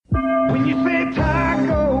When you say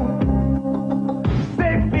taco,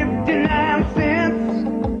 say 59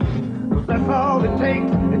 cents. 'Cause that's all it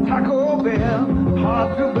takes at Taco Bell.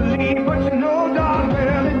 Hard to believe, but you know darn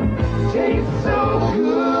well it tastes so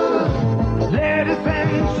good. Lettuce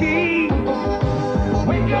and cheese.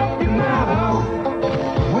 Wake up your mouth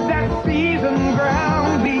with that seasoned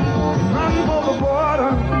ground beef. Run for the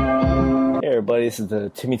water. Hey everybody, this is the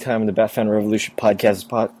Timmy Time and the Batman Revolution podcast.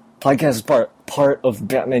 Podcast is part of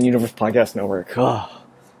Batman Universe Podcast Network. Oh,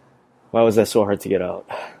 why was that so hard to get out?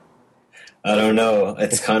 I don't know.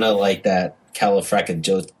 It's kind of like that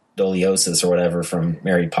califragilistic or whatever from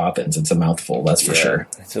Mary Poppins. It's a mouthful, that's for sure.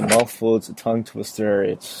 It's a mouthful. It's a tongue twister.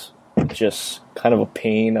 It's just kind of a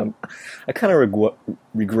pain. I kind of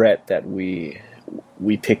regret that we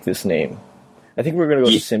picked this name. I think we're going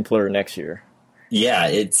to go simpler next year. Yeah,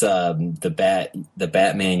 it's the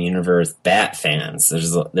Batman Universe Bat fans.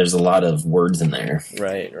 There's a lot of words in there.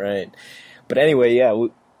 Right. But anyway, yeah,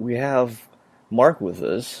 we have Mark with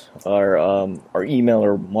us, our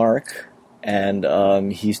emailer Mark,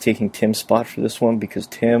 and he's taking Tim's spot for this one because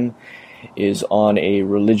Tim is on a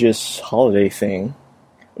religious holiday thing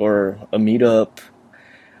or a meetup.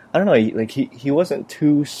 I don't know. He wasn't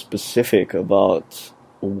too specific about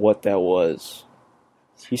what that was.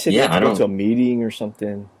 He said he had to go to a meeting or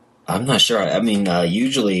something. I'm not sure. I mean,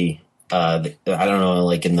 usually, I don't know,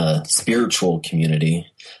 like in the spiritual community,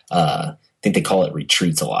 I think they call it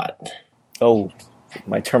retreats a lot. Oh,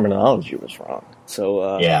 my terminology was wrong.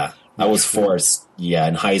 So yeah, I was forced. Yeah,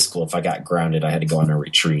 in high school, if I got grounded, I had to go on a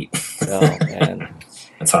retreat. Oh, man.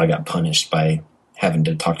 That's how I got punished by having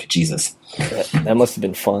to talk to Jesus. That must have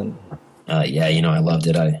been fun. Yeah, I loved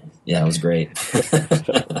it. It was great.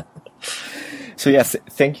 So yes,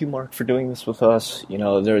 thank you, Mark, for doing this with us.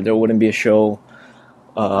 There wouldn't be a show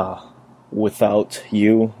without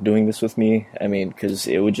you doing this with me. I mean, because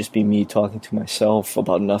it would just be me talking to myself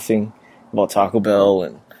about nothing, about Taco Bell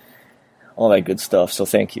and all that good stuff. So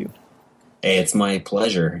thank you. Hey, it's my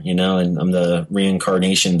pleasure, and I'm the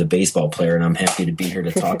reincarnation of the baseball player, and I'm happy to be here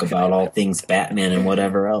to talk about all things Batman and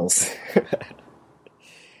whatever else.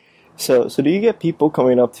 So do you get people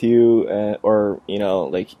coming up to you, or, I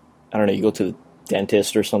don't know, you go to the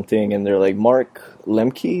dentist or something, and they're like, Mark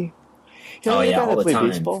Lemke? All the time.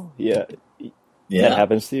 Baseball? Yeah. That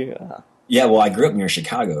happens to you? Yeah, well, I grew up near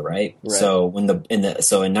Chicago, right? So in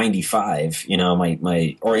 '95,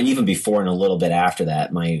 my or even before and a little bit after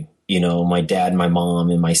that, my dad, my mom,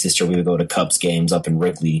 and my sister, we would go to Cubs games up in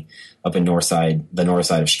Wrigley, up in the north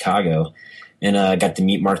side of Chicago, and I got to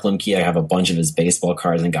meet Mark Lemke. I have a bunch of his baseball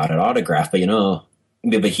cards and got it autographed, but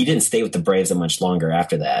he didn't stay with the Braves that much longer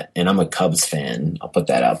after that. And I'm a Cubs fan. I'll put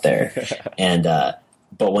that out there. And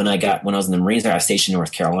but when I was in the Marines, I was stationed in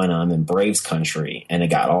North Carolina. I'm in Braves country, and it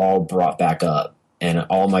got all brought back up. And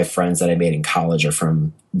all my friends that I made in college are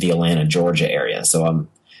from the Atlanta, Georgia area. So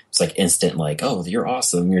it's like instant, like, oh, you're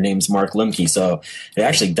awesome. Your name's Mark Lemke. So it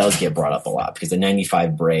actually does get brought up a lot because the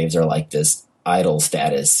 '95 Braves are like this idol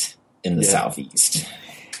status in the Southeast.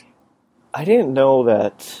 I didn't know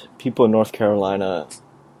that people in North Carolina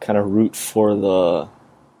kind of root for the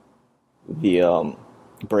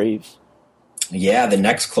Braves. Yeah, the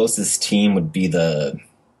next closest team would be the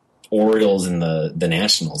Orioles and the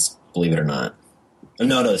Nationals, believe it or not.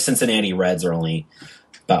 No, the Cincinnati Reds are only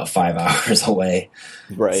about 5 hours away.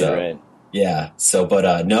 Right. Yeah. So,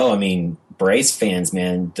 but no, I mean, Braves fans,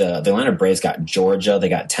 man, the Atlanta Braves got Georgia, they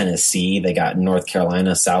got Tennessee, they got North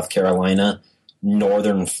Carolina, South Carolina,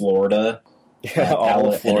 Northern Florida,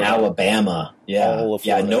 Florida. and Alabama.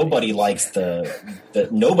 Yeah. Nobody likes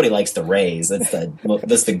nobody likes the Rays. That's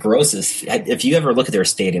the grossest. If you ever look at their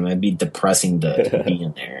stadium, it'd be depressing to be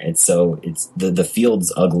in there. It's the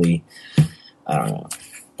field's ugly. I don't know,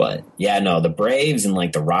 but yeah, no, the Braves and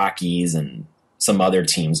like the Rockies and some other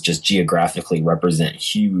teams just geographically represent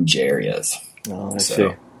huge areas. Oh, I see.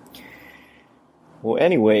 Well,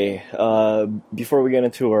 anyway, before we get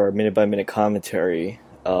into our minute-by-minute commentary,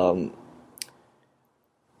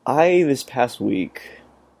 I, this past week,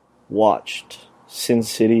 watched Sin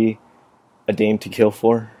City, A Dame to Kill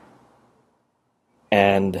For,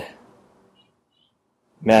 and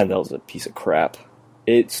man, that was a piece of crap.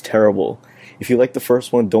 It's terrible. If you like the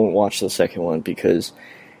first one, don't watch the second one, because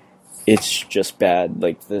it's just bad.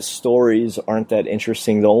 Like, the stories aren't that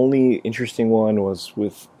interesting. The only interesting one was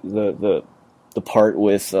with the part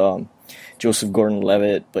with Joseph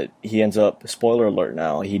Gordon-Levitt, but he ends up, spoiler alert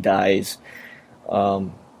now, he dies.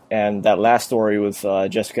 And that last story with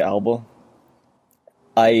Jessica Alba,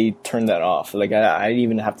 I turned that off. Like, I didn't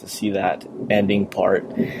even have to see that ending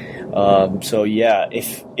part. So yeah,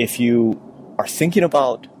 if you are thinking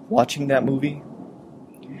about watching that movie,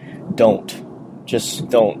 don't. Just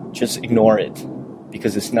don't. Just ignore it.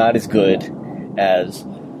 Because it's not as good as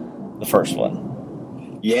the first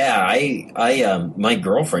one. Yeah, I my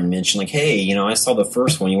girlfriend mentioned, like, hey, you know, I saw the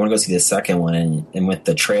first one. You want to go see the second one? And with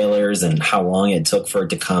the trailers and how long it took for it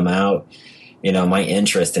to come out, you know, my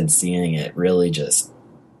interest in seeing it really just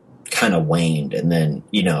kind of waned. And then,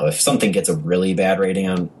 you know, if something gets a really bad rating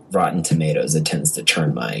on Rotten Tomatoes, it tends to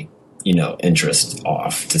turn my, you know, interest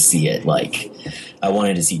off to see it. Like, I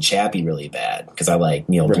wanted to see Chappie really bad because I like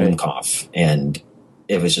Neil Blomkamp, and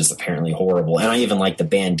it was just apparently horrible. And I even liked the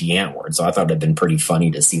band The Antwoord, so I thought it'd been pretty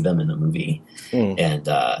funny to see them in the movie. And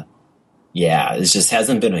yeah, it just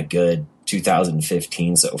hasn't been a good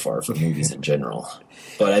 2015 so far for movies in general.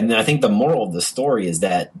 But I think the moral of the story is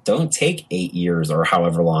that don't take 8 years or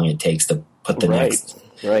however long it takes to put the next.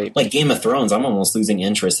 Right. Like Game of Thrones, I'm almost losing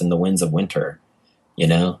interest in The Winds of Winter, you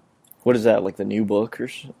know? What is that, like the new book? Or...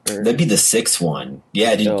 That'd be the 6th one.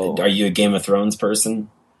 Yeah, are you a Game of Thrones person?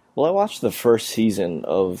 Well, I watched the first season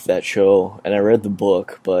of that show, and I read the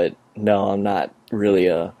book, but no, I'm not really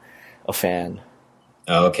a fan.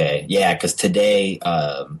 Oh, okay. Yeah, because today,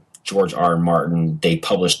 George R. R. Martin, they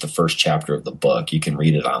published the first chapter of the book. You can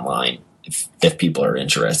read it online if people are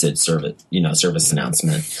interested. Service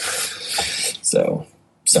announcement. So,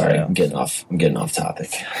 sorry, yeah. I'm getting off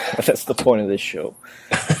topic. That's the point of this show.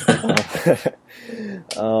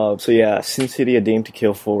 So yeah, Sin City: A Dame to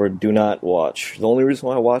Kill For, do not watch. The only reason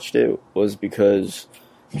why I watched it was because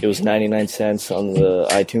it was 99 cents on the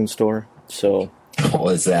iTunes store. So,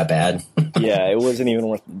 was that bad? Yeah, it wasn't even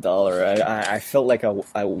worth $1. I felt like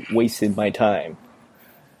I wasted my time,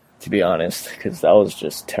 to be honest, because that was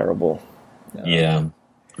just terrible. Yeah,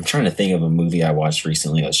 I'm trying to think of a movie I watched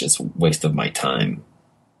recently that was just a waste of my time.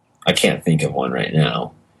 I can't think of one right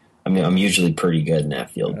now. I mean, I'm usually pretty good in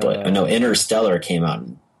that field, but I know Interstellar came out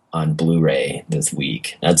on Blu-ray this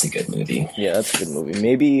week. That's a good movie. Yeah, that's a good movie.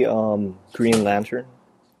 Maybe Green Lantern.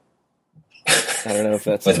 I don't know if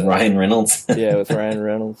that's... with Ryan Reynolds? Yeah, with Ryan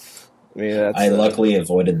Reynolds. I luckily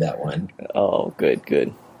avoided that one. Oh, good.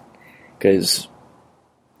 Because,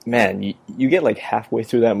 man, you get like halfway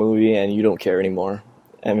through that movie and you don't care anymore.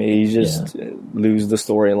 I mean, you just lose the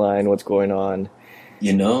storyline, what's going on.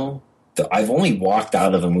 You know... I've only walked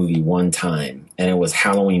out of a movie one time, and it was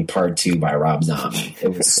Halloween Part 2 by Rob Zombie. It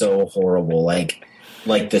was so horrible. Like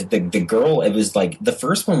the girl, it was like the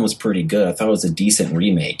first one was pretty good. I thought it was a decent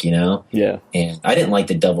remake, you know? Yeah. And I didn't like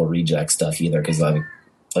the Devil Reject stuff either because I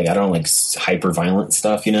don't like hyper violent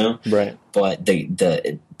stuff, you know? Right. But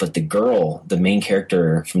the girl, the main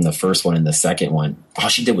character from the first one and the second one, all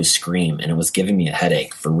she did was scream, and it was giving me a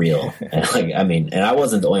headache for real. And I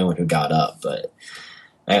wasn't the only one who got up, but.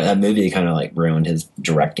 That movie kind of like ruined his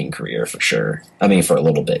directing career for sure. I mean, for a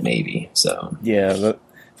little bit maybe. So yeah, the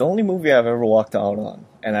only movie I've ever walked out on,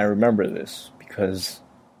 and I remember this because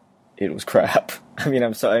it was crap. I mean,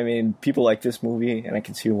 I'm sorry. I mean, people like this movie, and I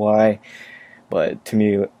can see why. But to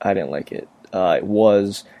me, I didn't like it. It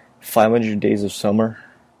was 500 Days of Summer.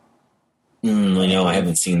 I know I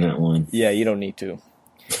haven't seen that one. Yeah, you don't need to.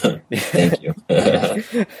 Thank you.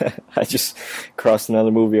 I just crossed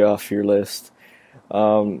another movie off your list.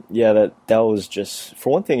 Yeah, that was just,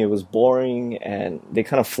 for one thing, it was boring, and they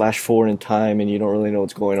kind of flash forward in time, and you don't really know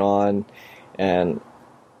what's going on, and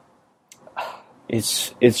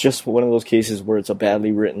it's just one of those cases where it's a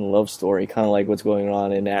badly written love story, kind of like what's going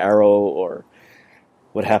on in Arrow or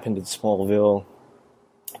what happened in Smallville.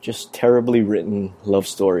 Just terribly written love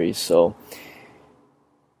stories. So,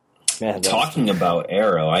 man, talking about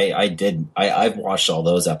Arrow, I've watched all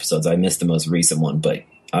those episodes. I missed the most recent one, but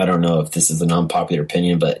I don't know if this is an unpopular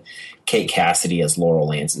opinion, but Kate Cassidy as Laurel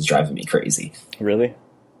Lance is driving me crazy. Really?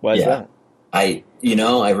 Why is that? I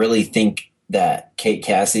really think that Kate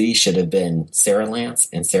Cassidy should have been Sarah Lance,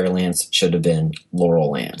 and Sarah Lance should have been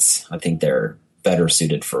Laurel Lance. I think they're better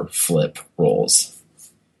suited for flip roles.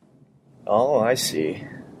 Oh, I see.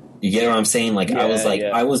 You get what I'm saying? Like,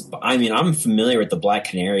 yeah, I'm familiar with the Black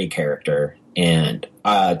Canary character, and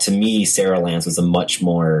to me, Sarah Lance was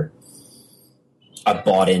I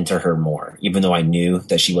bought into her more, even though I knew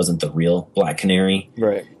that she wasn't the real Black Canary.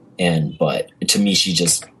 Right. But to me, she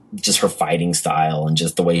just her fighting style and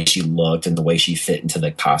just the way she looked and the way she fit into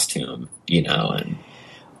the costume, you know. And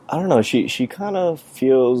I don't know. She kind of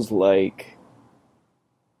feels like,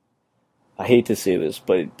 I hate to say this,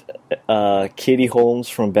 but Katie Holmes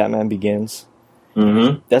from Batman Begins.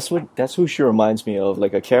 Mm-hmm. That's who she reminds me of,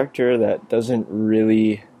 like a character that doesn't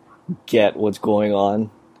really get what's going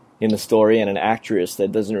on in the story, and an actress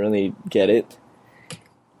that doesn't really get it,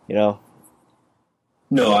 you know?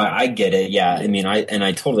 No, I get it. Yeah, I mean,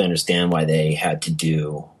 I totally understand why they had to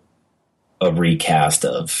do a recast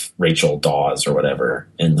of Rachel Dawes or whatever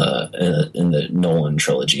in the Nolan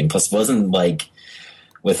trilogy. And plus, wasn't like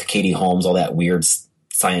with Katie Holmes all that weird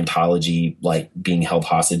Scientology like being held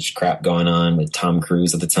hostage crap going on with Tom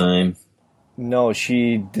Cruise at the time? No,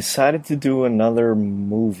 she decided to do another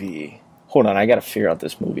movie. Hold on, I gotta figure out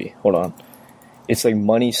this movie. Hold on. It's like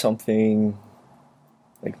Money something.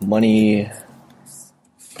 Like Money.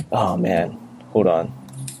 Oh man, hold on.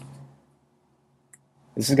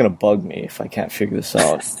 This is gonna bug me if I can't figure this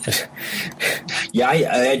out. Yeah,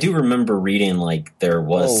 I do remember reading like there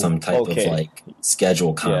was some type of like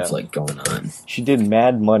schedule conflict going on. She did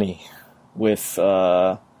Mad Money with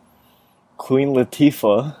Queen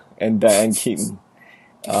Latifah and Diane Keaton.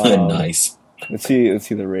 Nice. Let's see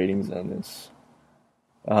the ratings on this.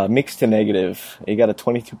 Mixed to negative. It got a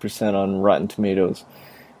 22% on Rotten Tomatoes.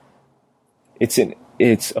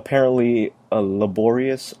 It's apparently a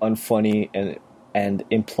laborious, unfunny, and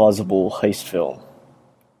implausible heist film.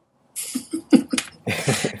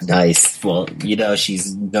 Nice. Well,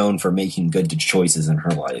 she's known for making good choices in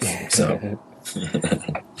her life. So,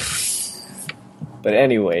 but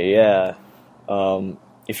anyway, yeah.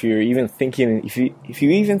 If you're even thinking, if you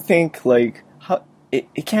even think like how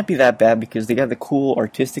it can't be that bad because they got the cool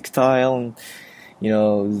artistic style and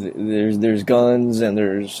there's guns and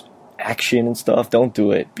there's action and stuff. Don't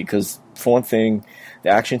do it because for one thing, the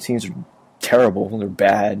action scenes are terrible. They're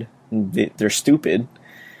bad. They're stupid.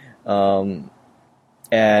 And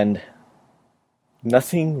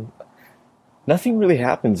nothing really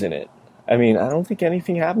happens in it. I mean, I don't think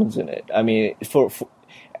anything happens in it. I mean, for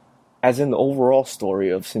as in the overall story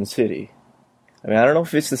of Sin City. I mean, I don't know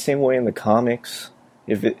if it's the same way in the comics.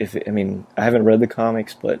 I mean, I haven't read the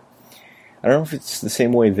comics, but I don't know if it's the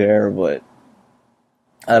same way there, but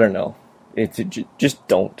I don't know. Just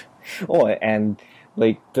don't. Oh, and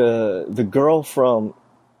like the girl from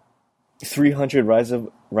 300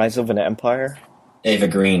 Rise of an Empire, Eva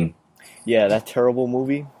Green. Yeah, that terrible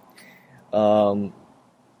movie.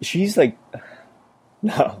 She's like,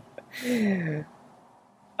 no,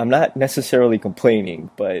 I'm not necessarily complaining,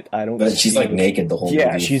 but I don't. But she's like naked the whole movie.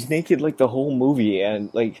 Yeah, she's naked like the whole movie, and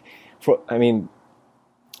like,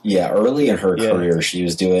 yeah, early in her career, she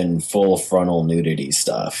was doing full frontal nudity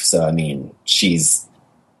stuff. So I mean, she's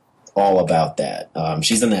all about that.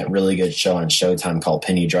 She's in that really good show on Showtime called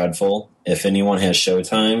Penny Dreadful. If anyone has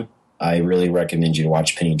Showtime, I really recommend you to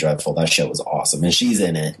watch Penny Dreadful. That show was awesome, and she's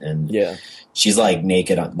in it. And she's like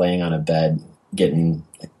naked, laying on a bed,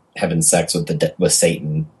 having sex with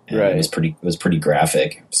Satan. And right. It was pretty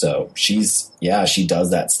graphic. So she does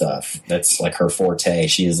that stuff. That's like her forte.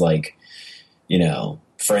 She is like,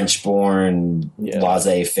 French-born,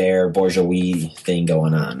 laissez-faire, bourgeois thing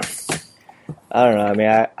going on. I don't know. I mean,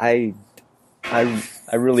 I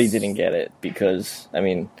really didn't get it because I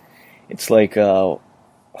mean, it's like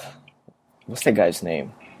what's that guy's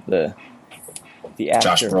name? The actor.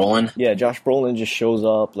 Josh Brolin. Yeah, Josh Brolin just shows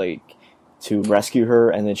up like to rescue her,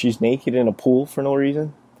 and then she's naked in a pool for no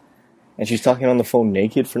reason, and she's talking on the phone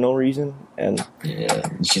naked for no reason, and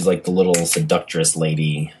she's like the little seductress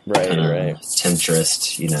lady, right,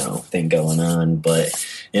 temptress, thing going on. But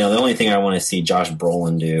the only thing I want to see Josh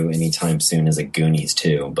Brolin do anytime soon is a Goonies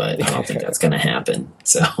 2, but I don't think that's going to happen.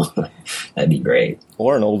 So that'd be great.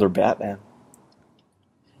 Or an older Batman.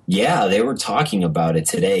 Yeah, they were talking about it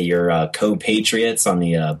today. Your co-patriots on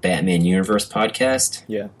the Batman Universe podcast.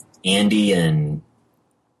 Yeah. Andy and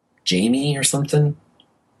Jamie or something.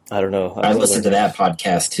 I don't know. I listened to that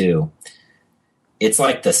podcast too. It's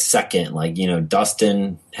like the second,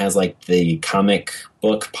 Dustin has like the comic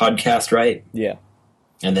book podcast, right? Yeah.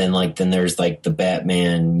 And then there's like the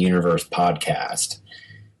Batman Universe podcast.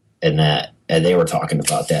 And they were talking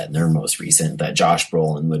about that in their most recent, that Josh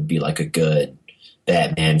Brolin would be like a good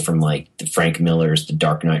Batman from like the Frank Miller's The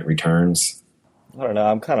Dark Knight Returns. I don't know.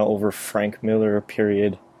 I'm kind of over Frank Miller,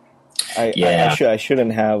 period. I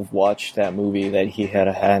shouldn't have watched that movie that he had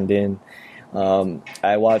a hand in.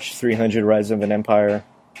 I watched 300 Rise of an Empire.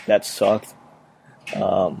 That sucked.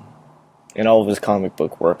 And all of his comic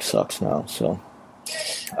book work sucks now. So,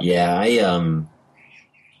 yeah,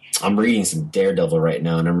 I'm reading some Daredevil right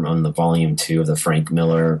now, and I'm on the volume 2 of the Frank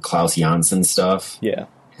Miller, Klaus Janson stuff. Yeah.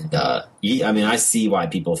 And, I see why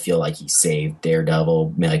people feel like he saved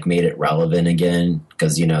Daredevil, like made it relevant again,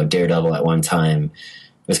 because Daredevil at one time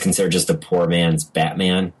was considered just a poor man's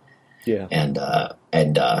Batman. Yeah. And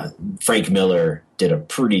Frank Miller did a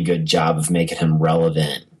pretty good job of making him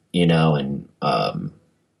relevant, and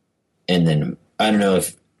then I don't know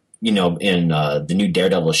if in the new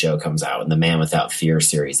Daredevil show comes out, and the Man Without Fear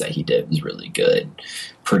series that he did was really good,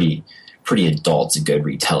 pretty pretty adult to good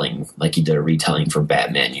retelling, like he did a retelling for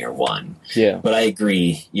Batman Year One. Yeah. But I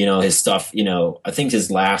agree, his stuff, I think his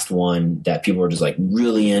last one that people were just like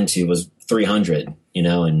really into was 300,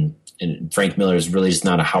 and Frank Miller is really just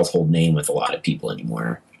not a household name with a lot of people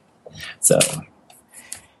anymore. So.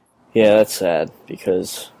 Yeah, that's sad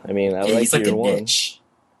because, I mean, I like Year One. Niche.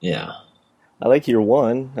 Yeah. I like Year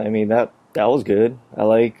One. I mean, that was good. I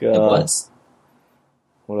like... it was.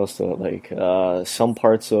 What else do I like? Some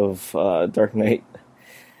parts of Dark Knight.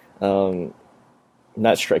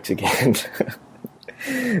 Not Strikes Again.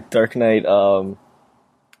 Dark Knight.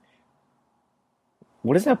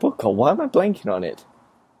 What is that book called? Why am I blanking on it?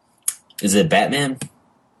 Is it Batman?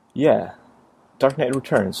 Yeah. Dark Knight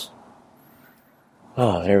Returns.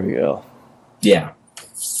 Oh, there we go. Yeah.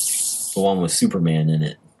 The one with Superman in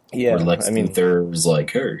it. Yeah. Where Lex Luthor was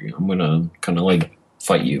like, hey, I'm going to kind of like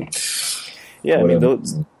fight you. Yeah, I mean,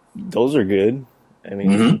 those are good. I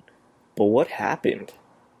mean, but what happened?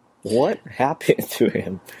 What happened to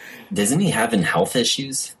him? Doesn't he have health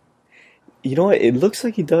issues? You know what? It looks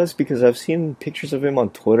like he does because I've seen pictures of him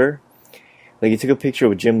on Twitter. Like, he took a picture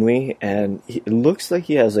with Jim Lee, and it looks like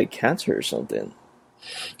he has, like, cancer or something.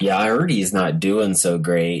 Yeah, I heard he's not doing so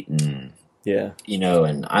great, and... Yeah.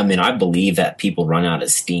 And I mean, I believe that people run out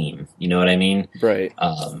of steam. You know what I mean? Right.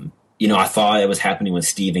 I thought it was happening with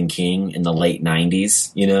Stephen King in the late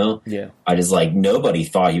 90s, Yeah. I just nobody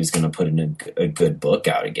thought he was going to put in a good book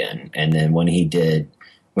out again. And then when he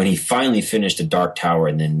finally finished A Dark Tower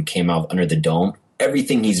and then came out Under the Dome,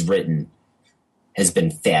 everything he's written has been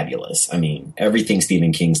fabulous. I mean, everything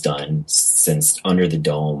Stephen King's done since Under the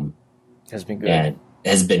Dome has been good.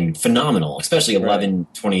 Has been phenomenal, especially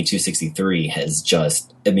 11/22/63 has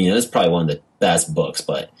just, it's probably one of the best books,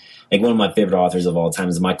 but like one of my favorite authors of all time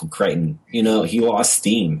is Michael Crichton. He lost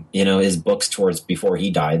steam. His books before he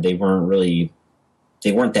died, they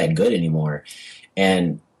weren't that good anymore.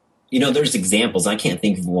 And, there's examples. I can't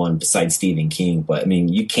think of one besides Stephen King, but I mean,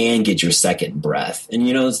 you can get your second breath.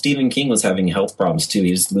 And, Stephen King was having health problems too. He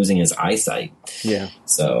was losing his eyesight. Yeah.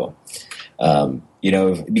 So,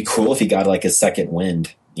 it'd be cool if he got like a second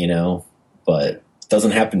wind, but it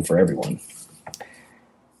doesn't happen for everyone.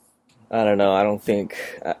 I don't know. I don't think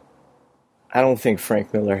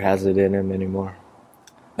Frank Miller has it in him anymore.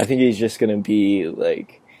 I think he's just going to be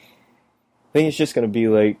like,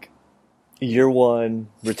 Year One,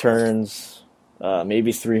 Returns,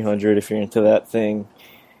 maybe 300 if you're into that thing,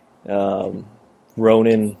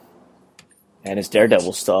 Ronin, and his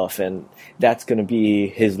Daredevil stuff, and that's going to be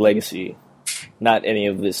his legacy. Not any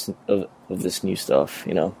of this new stuff,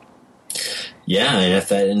 Yeah, and if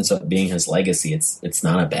that ends up being his legacy, it's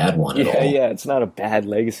not a bad one at all. Yeah, it's not a bad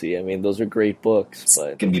legacy. I mean, those are great books,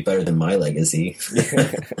 but it can be better than my legacy.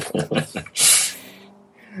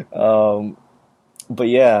 But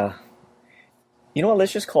yeah, you know what?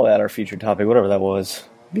 Let's just call that our featured topic, whatever that was,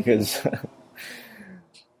 because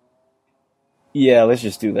yeah, let's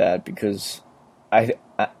just do that because I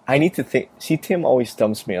need to think. See, Tim always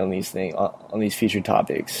stumps me on these featured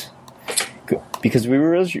topics because we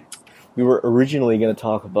were originally going to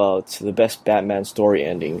talk about the best Batman story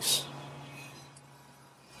endings.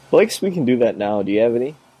 Well, I guess we can do that now. Do you have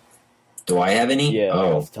any? Do I have any? Yeah,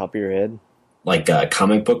 off the top of your head. Like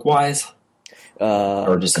comic book wise?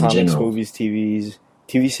 Or just comics, in general? Movies, TV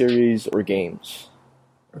series, or games?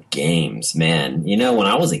 Games, man. When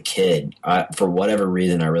I was a kid, for whatever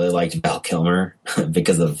reason, I really liked Val Kilmer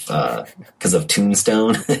because of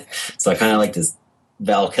Tombstone. So I kind of like this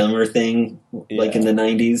Val Kilmer thing, like in the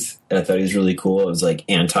 90s. And I thought he was really cool. It was like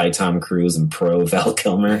anti-Tom Cruise and pro Val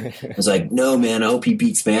Kilmer. I was like, no, man, I hope he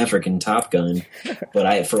beats Maverick in Top Gun.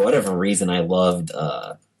 But for whatever reason, I loved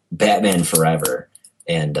Batman Forever.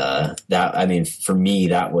 And for me,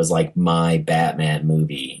 that was like my Batman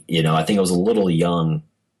movie. I think I was a little young,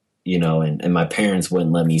 and my parents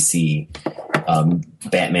wouldn't let me see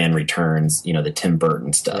Batman Returns, the Tim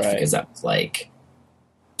Burton stuff, because that was like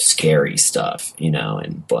scary stuff,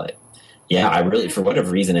 but yeah, I really, for whatever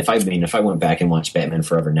reason, if I went back and watched Batman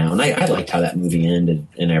Forever now, and I liked how that movie ended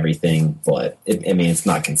and everything, but it's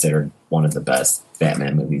not considered one of the best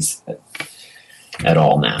Batman movies at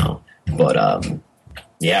all now. But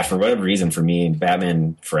yeah, for whatever reason, for me,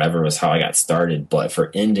 Batman Forever was how I got started. But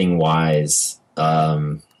for ending wise,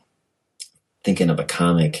 thinking of a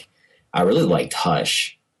comic, I really liked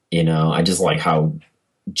Hush. I just like how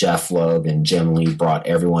Jeff Loeb and Jim Lee brought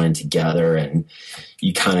everyone together, and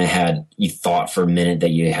you thought for a minute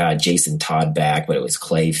that you had Jason Todd back, but it was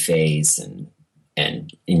Clayface,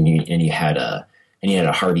 and you had a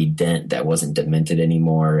Harvey Dent that wasn't demented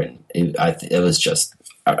anymore, and it was just.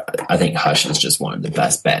 I think Hush is just one of the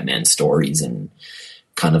best Batman stories, and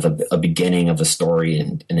kind of a beginning of a story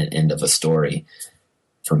and an end of a story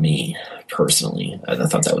for me personally. I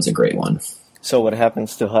thought that was a great one. So what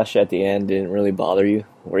happens to Hush at the end didn't really bother you,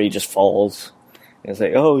 where he just falls and it's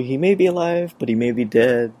like, oh, he may be alive but he may be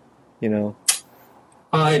dead, you know?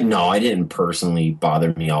 No, I didn't personally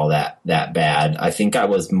bother me all that bad. I think I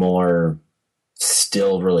was more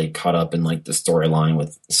still really caught up in like the storyline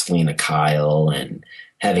with Selena Kyle and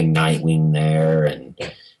having Nightwing there, and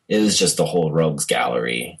it was just the whole rogues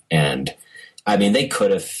gallery. And I mean, they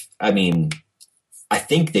could have, I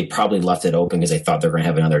think they probably left it open because they thought they were going to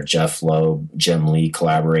have another Jeff Loeb, Jim Lee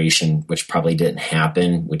collaboration, which probably didn't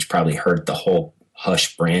happen, which probably hurt the whole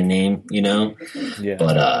Hush brand name, you know? Yeah.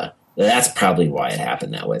 But that's probably why it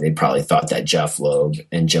happened that way. They probably thought that Jeff Loeb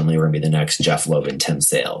and Jim Lee were going to be the next Jeff Loeb and Tim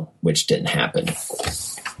Sale, which didn't happen.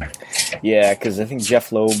 Yeah, because I think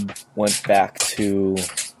Jeff Loeb went back to...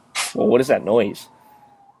 Well, what is that noise?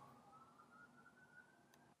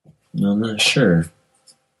 I'm not sure.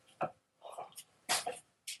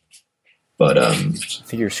 But, I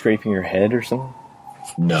think you're scraping your head or something?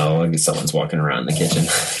 No, I guess someone's walking around in the kitchen.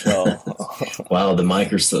 Oh. Wow,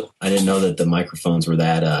 I didn't know that the microphones were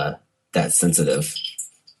that sensitive.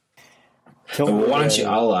 Well, why don't you?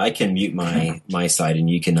 I can mute my side, and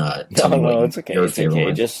you can tell me what it's okay. It's okay.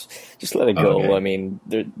 One. Just let it go. Okay. I mean,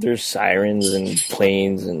 there's sirens and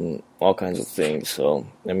planes and all kinds of things. So,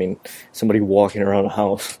 I mean, somebody walking around a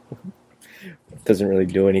house doesn't really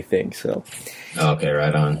do anything. So, okay,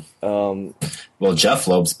 right on. Well, Jeff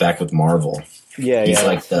Loeb's back with Marvel. Yeah, he's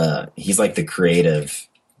like the creative.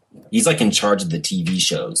 He's like in charge of the TV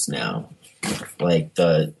shows now, like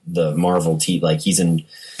the Marvel like he's in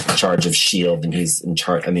charge of S.H.I.E.L.D. and he's in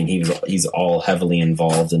charge. I mean, he's all heavily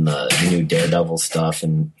involved in the new Daredevil stuff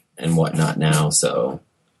and whatnot now. So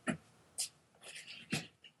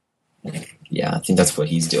yeah, I think that's what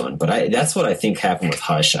he's doing. But that's what I think happened with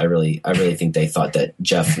Hush. I really think they thought that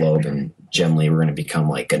Jeff Loeb and Jim Lee were going to become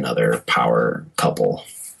like another power couple.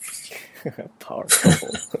 Power couple.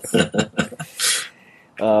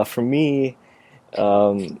 For me,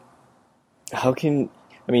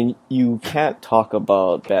 you can't talk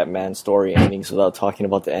about Batman story endings without talking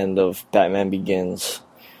about the end of Batman Begins.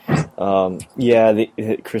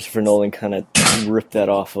 Christopher Nolan kind of ripped that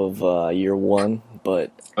off of Year One,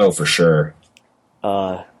 but oh, for sure.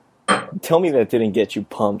 Tell me that didn't get you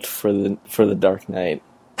pumped for the Dark Knight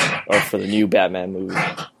or for the new Batman movie.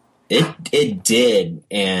 It did,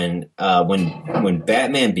 and when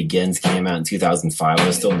Batman Begins came out in 2005, I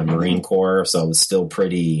was still in the Marine Corps, so I was still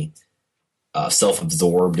pretty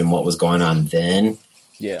self-absorbed in what was going on then.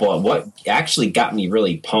 Yeah. But what actually got me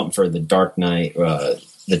really pumped for the Dark Knight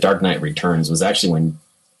Returns was actually when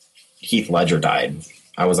Heath Ledger died.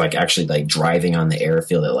 I was actually driving on the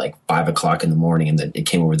airfield at 5:00 in the morning, and then it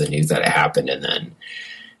came over the news that it happened, and then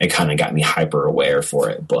it kind of got me hyper aware for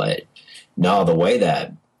it. But no, the way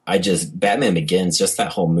that Batman Begins, just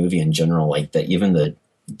that whole movie in general, even the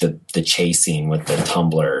chase scene with the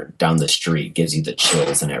tumbler down the street gives you the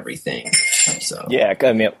chills and everything. So yeah,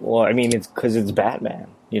 it's because it's Batman.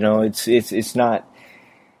 It's not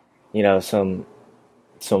some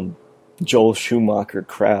Joel Schumacher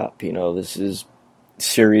crap. This is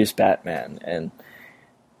serious Batman, and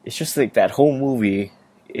it's just that whole movie.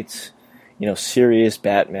 It's serious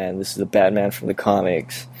Batman. This is the Batman from the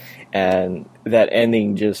comics. And that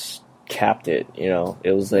ending just capped it.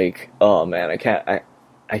 It was oh man, I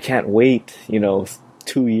can't wait.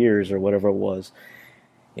 2 years or whatever it was.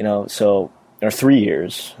 Or 3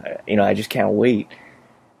 years. I just can't wait.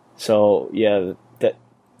 So yeah, that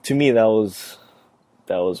to me that was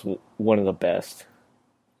one of the best.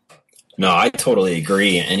 No, I totally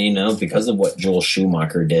agree. And because of what Joel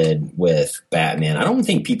Schumacher did with Batman, I don't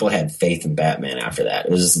think people had faith in Batman after that.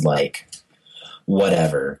 It was just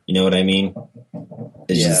whatever, you know what I mean?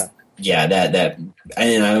 It's that,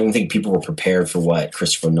 and I don't think people were prepared for what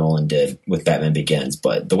Christopher Nolan did with Batman Begins,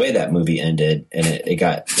 but the way that movie ended, and it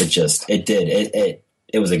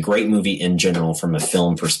was a great movie in general from a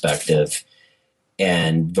film perspective,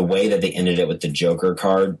 and the way that they ended it with the Joker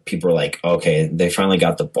card, people were okay, they finally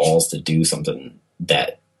got the balls to do something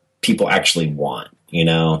that people actually want,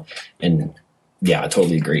 and yeah, I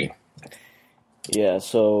totally agree. Yeah,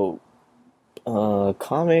 so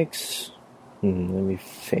comics. Let me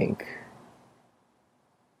think.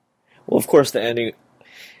 Well, of course, the ending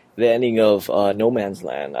of No Man's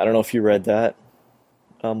Land. I don't know if you read that,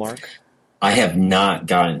 Mark. I have not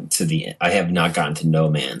gotten to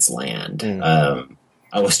No Man's Land. I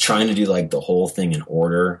was trying to do the whole thing in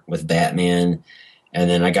order with Batman, And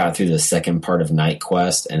then I got through the second part of Night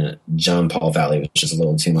Quest, and John Paul Valley was just a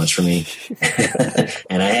little too much for me.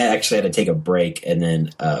 And I actually had to take a break, and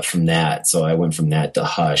then from that, so I went from that to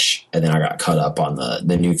Hush, and then I got caught up on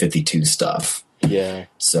the New 52 stuff. Yeah.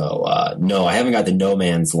 So no, I haven't got the No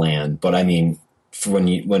Man's Land, but I mean,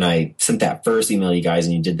 when I sent that first email to you guys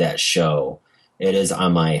and you did that show, it is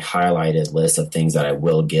on my highlighted list of things that I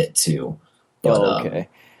will get to. But, okay.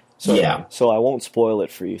 So, yeah. So I won't spoil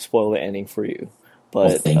it for you, spoil the ending for you.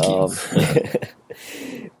 But thank you.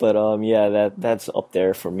 But yeah, that's up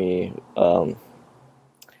there for me.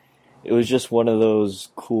 It was just one of those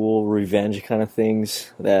cool revenge kind of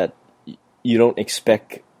things that you don't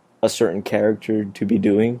expect a certain character to be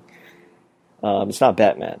doing. It's not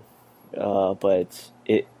Batman, but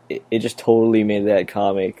it just totally made that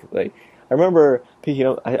comic. Like, I remember picking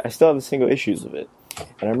up. I still have the single issues of it,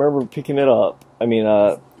 and I remember picking it up. I mean,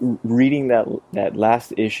 reading that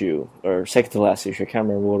last issue, or second to last issue, I can't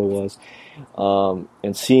remember what it was,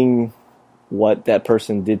 and seeing what that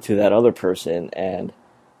person did to that other person, and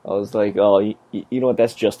I was like, oh, you know what,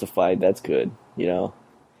 that's justified, that's good, you know?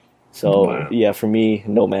 So, wow. Yeah, for me,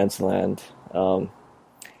 No Man's Land. And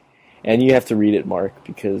you have to read it, Mark,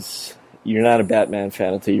 because you're not a Batman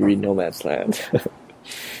fan until you read No Man's Land.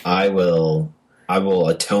 I will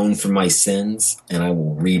atone for my sins, and I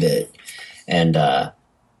will read it. And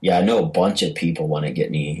yeah, I know a bunch of people want to get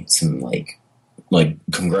me some like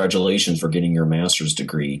congratulations for getting your master's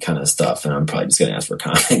degree kind of stuff, and I'm probably just going to ask for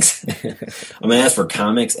comics. I'm going to ask for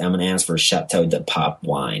comics. I'm going to ask for Chateau de Pop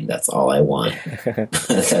wine. That's all I want.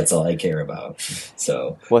 That's all I care about.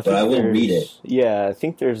 So, but I will read it. Yeah, I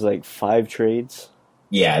think there's like 5 trades.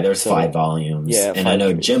 Yeah, there's 5 volumes. Yeah, and I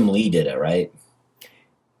know trades. Jim Lee did it, right?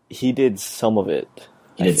 He did some of it.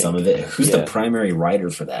 He did some of it. Who's the primary writer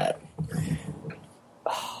for that?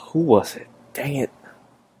 Who was it? Dang it.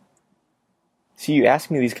 See, you ask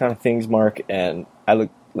me these kind of things, Mark, and I look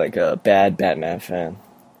like a bad Batman fan.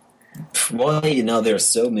 Well, you know, there's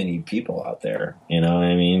so many people out there. You know what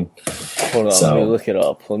I mean? Hold on, let me look it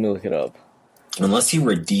up. Unless you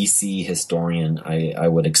were a DC historian, I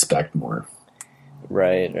would expect more.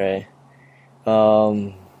 Right.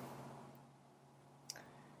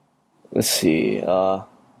 Let's see. How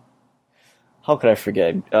could I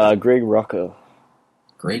forget? Greg Rucka.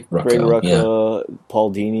 Greg Rucka, yeah.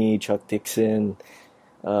 Paul Dini, Chuck Dixon.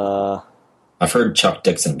 I've heard Chuck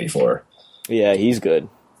Dixon before. Yeah, he's good.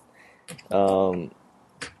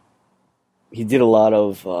 He did a lot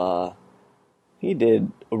of. He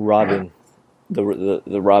did Robin,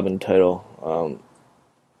 the Robin title.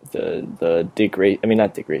 The Dick Ray. I mean,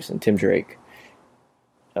 not Dick Grayson. Tim Drake.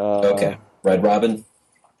 Okay, Red Robin.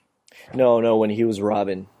 No, when he was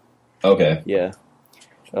Robin. Okay. Yeah.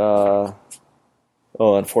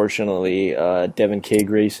 Unfortunately, Devin K.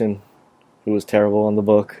 Grayson, who was terrible on the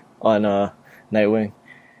book, on Nightwing.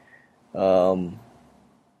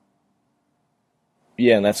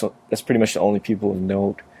 Yeah, and that's pretty much the only people of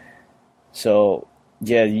note. So,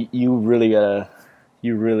 yeah, you really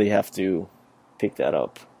have to pick that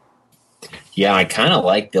up. Yeah, I kind of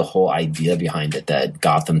like the whole idea behind it, that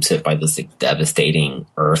Gotham's hit by this devastating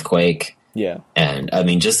earthquake. Yeah. And I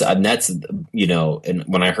mean, that's, you know, and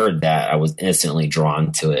when I heard that, I was instantly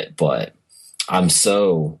drawn to it, but I'm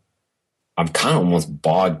kind of almost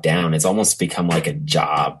bogged down. It's almost become like a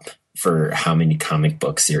job for how many comic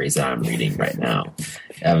book series that I'm reading right now.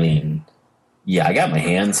 I mean, yeah, I got my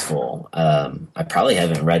hands full. I probably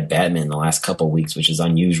haven't read Batman in the last couple of weeks, which is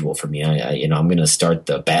unusual for me. I'm going to start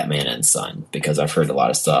the Batman and Son, because I've heard a lot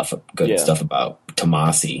of stuff about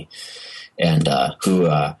Tomasi, and who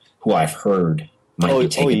I've heard might be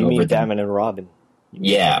taking over. Oh, you mean Batman and Robin?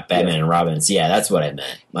 Yeah, Batman and Robin. Yeah, that's what I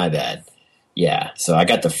meant. My bad. Yeah, so I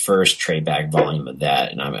got the first trade back volume of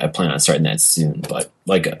that, and I plan on starting that soon. But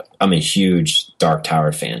I'm a huge Dark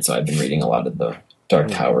Tower fan, so I've been reading a lot of the Dark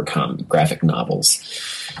Tower graphic novels,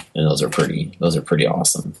 and those are pretty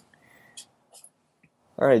awesome.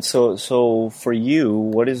 All right, so for you,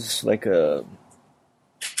 what's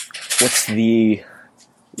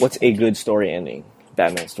a good story ending?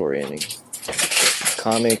 Batman story ending?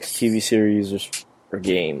 Comics, TV series, or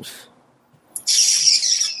games?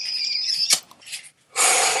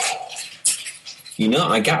 You know,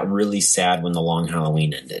 I got really sad when The Long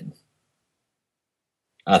Halloween ended.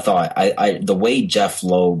 I thought the way Jeff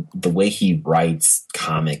Loeb, the way he writes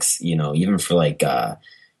comics, you know, even for like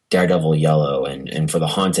Daredevil Yellow and for The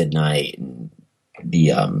Haunted Knight and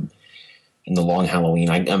the Long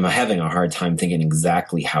Halloween, I'm having a hard time thinking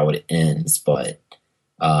exactly how it ends, but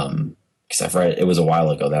because I've read it was a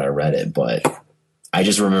while ago that I read it, but I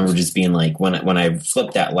just remember just being like, when I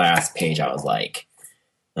flipped that last page, I was like,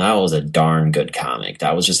 That was a darn good comic.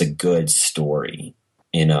 That was just a good story,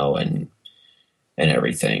 and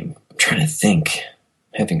everything. I'm trying to think.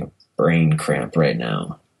 I'm having a brain cramp right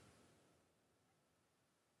now.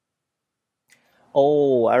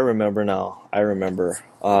 Oh, I remember now. I remember.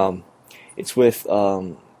 It's with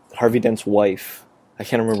Harvey Dent's wife. I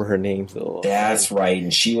can't remember her name though. That's right,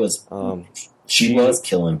 and she was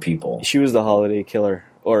killing people. She was the holiday killer,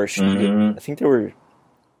 or I think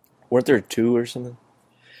weren't there two or something?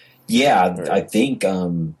 Yeah, I think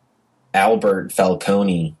Albert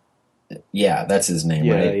Falcone. Yeah, that's his name,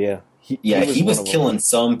 right? Yeah. He was killing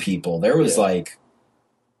some people. There was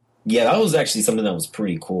that was actually something that was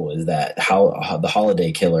pretty cool. Is that how the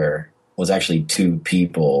holiday killer was actually two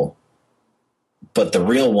people, but the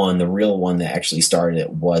real one that actually started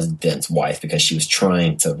it was Dent's wife because she was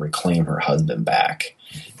trying to reclaim her husband back.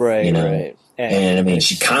 Right, right. And I mean,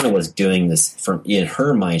 she kind of was doing this in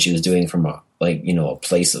her mind. She was doing from a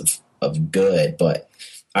place of good. But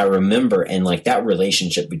I remember, and like that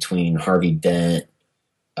relationship between Harvey Dent,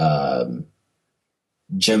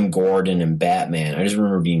 Jim Gordon, and Batman, I just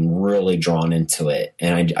remember being really drawn into it,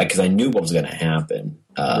 and because I knew what was going to happen,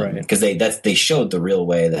 because they showed the real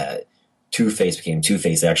way that Two-Face became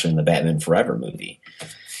Two-Face actually in the Batman Forever movie,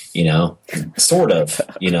 sort of,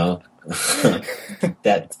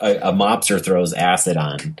 that a mobster throws acid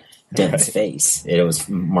on Dent's face. It was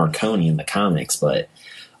Marconi in the comics, but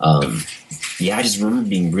I just remember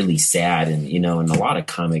being really sad, and in a lot of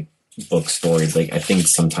comic book stories, like I think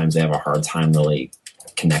sometimes they have a hard time really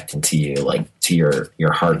connecting to you, like to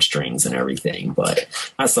your heartstrings and everything. But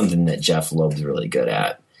that's something that Jeff Loeb's really good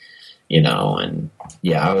at, and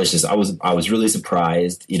I was really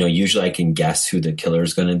surprised. Usually I can guess who the killer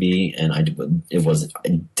is going to be, and it was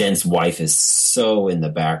Dent's wife is so in the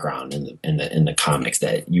background in the comics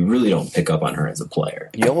that you really don't pick up on her as a player.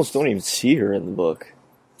 You almost don't even see her in the book.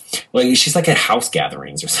 Like she's like at house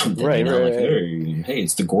gatherings or something, right? Like, hey,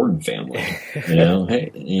 it's the Gordon family,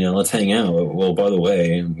 hey, let's hang out. Well, by the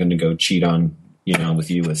way, I'm going to go cheat on,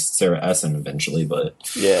 with Sarah Essen eventually, but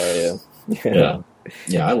yeah,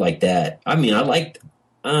 I like that. I mean, I liked,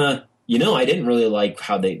 I didn't really like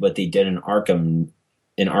what they did in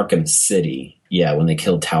Arkham City. Yeah, when they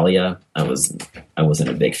killed Talia, I wasn't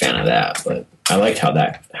a big fan of that, but I liked how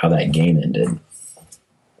that game ended.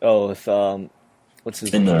 Oh, with what's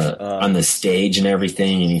his name? On the stage and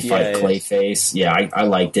everything, and he fight Clayface. Yeah, I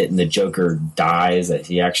liked it. And the Joker dies. That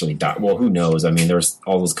he actually died. Well, who knows? I mean, there's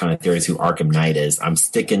all those kind of theories who Arkham Knight is. I'm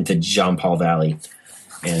sticking to Jean Paul Valley.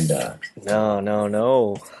 And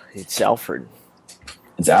no, it's Alfred.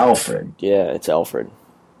 It's Alfred. Yeah, it's Alfred.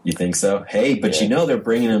 You think so? Hey, but they're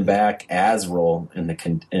bringing him back Azrael in the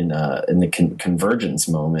convergence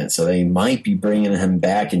moment, so they might be bringing him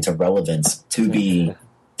back into relevance to be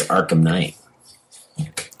the Arkham Knight.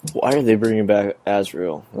 Why are they bringing back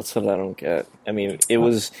Azrael? That's what I don't get. I mean, it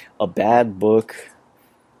was a bad book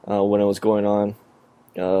when it was going on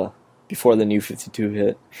before the New 52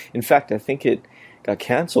 hit. In fact, I think it got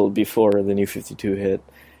canceled before the New 52 hit.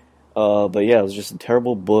 But yeah, it was just a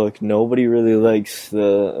terrible book. Nobody really likes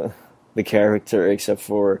the character except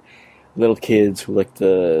for little kids who like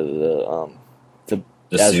the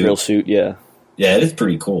Azrael suit. Yeah, it is a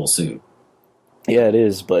pretty cool suit. Yeah, it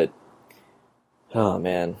is, but oh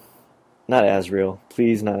man, not Azrael.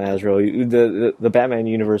 Please, not Azrael. The Batman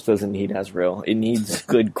universe doesn't need Azrael. It needs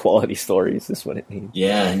good quality stories. Is what it needs.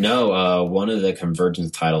 Yeah, no. One of the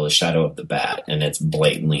convergence titles is Shadow of the Bat, and it's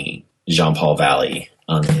blatantly Jean Paul Valley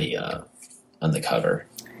on the cover.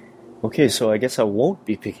 Okay, so I guess I won't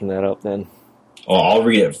be picking that up then. Oh, I'll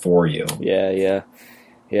read it for you. Yeah.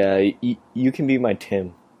 You can be my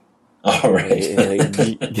Tim. All right.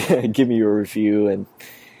 Give me your review and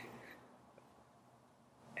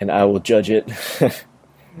I will judge it.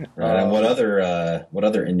 Right. And what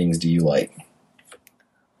other endings do you like?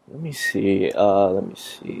 Let me see.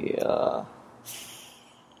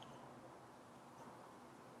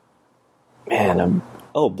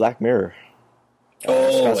 Black Mirror.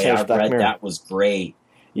 I read that was great.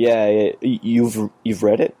 Yeah, you've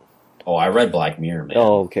read it? Oh, I read Black Mirror, man.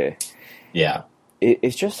 Oh, okay. Yeah.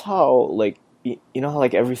 It's just how, like, how,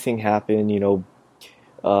 like, everything happened,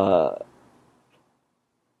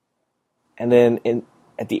 and then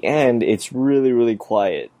at the end, it's really, really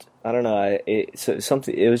quiet. I don't know.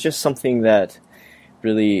 It was just something that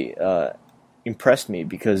really impressed me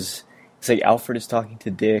because it's like Alfred is talking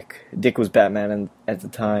to Dick. Dick was Batman at the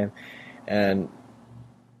time, and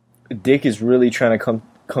Dick is really trying to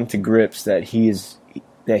come to grips that he's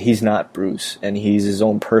not Bruce and he's his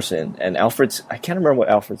own person. And I can't remember what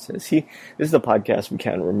Alfred says. This is the podcast we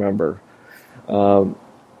can't remember.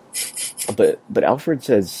 but Alfred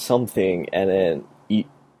says something, and then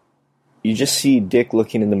you just see Dick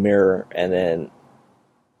looking in the mirror, and then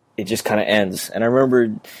it just kind of ends. And I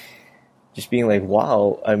remember just being like,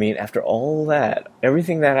 wow, I mean, after all that,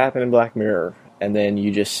 everything that happened in Black Mirror, and then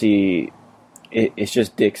you just see it's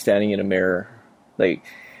just Dick standing in a mirror, like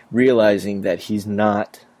realizing that he's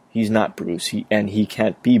not Bruce, and he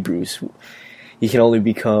can't be Bruce. He can only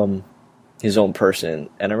become his own person.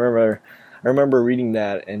 And I remember reading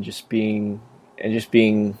that and just being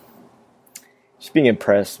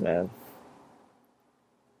impressed, man.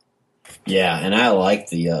 Yeah, and I like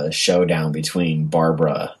the showdown between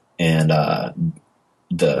Barbara and her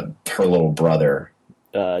little brother,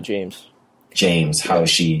 James. How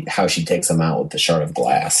she takes him out with the shard of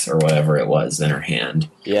glass or whatever it was in her hand.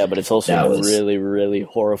 Yeah, but it's also really, really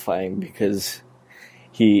horrifying because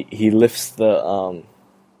he lifts the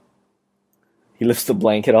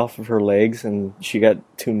blanket off of her legs, and she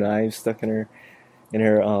got 2 knives stuck in her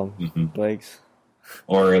legs.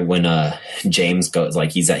 Or when James goes,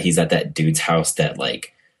 like, he's at that dude's house that,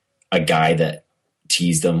 like, a guy that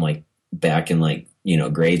teased him, like, back in, like,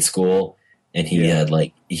 grade school, and he had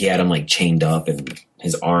him, like, chained up, and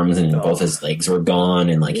his arms and both his legs were gone,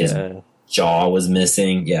 and, like, his jaw was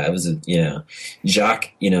missing. Yeah, it was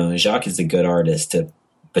Jacques is a good artist to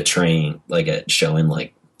portraying, like, showing,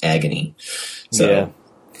 like, agony. So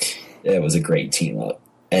it was a great team up.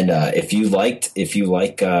 And if you like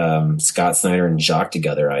Scott Snyder and Jacques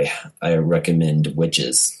together, I recommend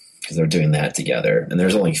Witches, because they're doing that together. And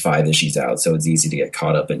there's only 5 issues out, so it's easy to get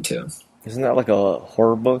caught up into. Isn't that like a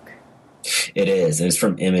horror book? It is. It's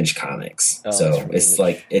from Image Comics, so it's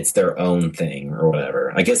like it's their own thing or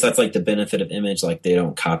whatever. I guess that's like the benefit of Image, like they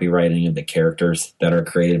don't copyright any of the characters that are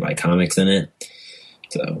created by comics in it.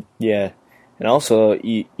 So yeah, and also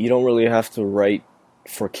you don't really have to write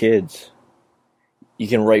for kids. You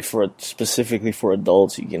can write specifically for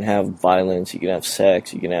adults. You can have violence. You can have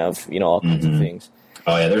sex. You can have all kinds of things.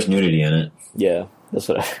 Oh yeah, there's nudity in it. Yeah, that's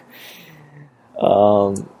what.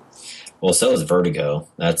 Well, so is Vertigo.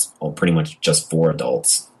 That's pretty much just for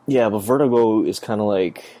adults. Yeah, but Vertigo is kind of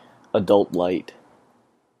like adult light.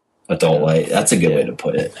 Adult light. That's a good way to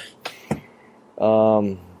put it.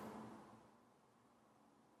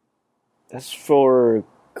 As for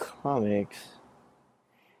comics,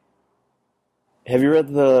 have you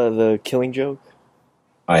read the Killing Joke?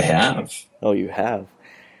 I have. Oh, you have?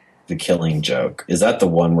 The Killing Joke. Is that the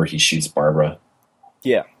one where he shoots Barbara?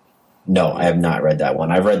 Yeah. No, I have not read that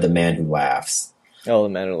one. I've read The Man Who Laughs. Oh, The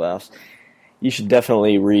Man Who Laughs. You should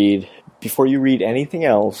definitely read, before you read anything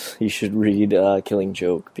else, you should read Killing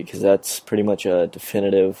Joke, because that's pretty much a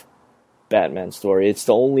definitive Batman story. It's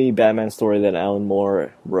the only Batman story that Alan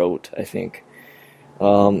Moore wrote, I think.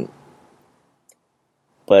 But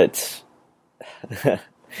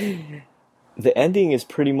the ending is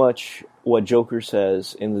pretty much what Joker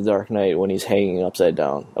says in The Dark Knight when he's hanging upside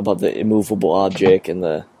down, about the immovable object and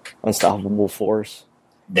the unstoppable force.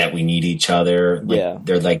 That we need each other. Yeah.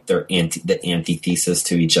 They're the antithesis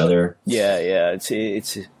to each other. Yeah.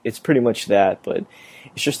 It's pretty much that, but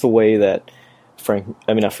it's just the way that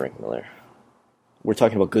not Frank Miller. We're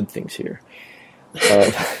talking about good things here.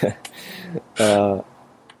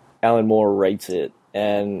 Alan Moore writes it,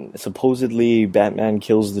 and supposedly Batman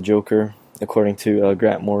kills the Joker, according to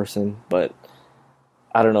Grant Morrison, but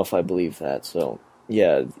I don't know if I believe that. So,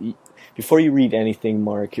 yeah, before you read anything,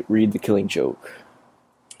 Mark, read The Killing Joke.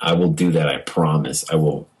 I will do that, I promise. I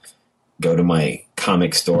will go to my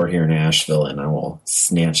comic store here in Asheville, and I will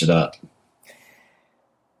snatch it up.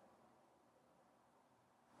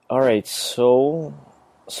 All right, so...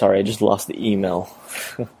 Sorry, I just lost the email.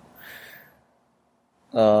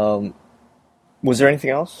 Was there anything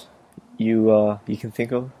else you can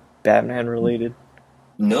think of, Batman related?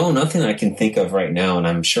 No, nothing I can think of right now, and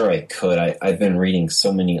I'm sure I could. I've been reading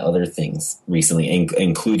so many other things recently,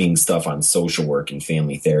 including stuff on social work and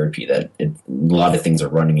family therapy, that a lot of things are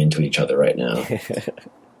running into each other right now.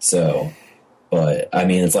 So, but I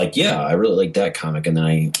mean, it's like, yeah, I really like that comic, and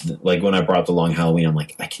then when I brought up The Long Halloween, I'm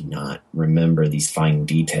like, I cannot remember these fine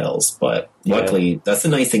details, but luckily, that's the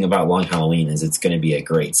nice thing about Long Halloween, is it's going to be a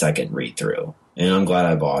great second read through, and I'm glad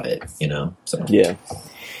I bought it. So yeah.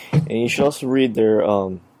 And you should also read their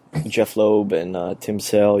Jeff Loeb and Tim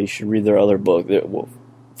Sale. You should read their other book.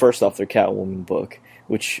 First off, their Catwoman book,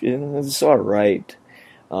 which is all right.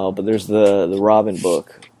 But there's the Robin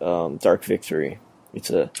book, Dark Victory.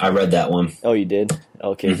 I read that one. Oh, you did?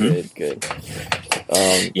 Okay, good.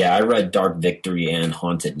 Yeah, I read Dark Victory and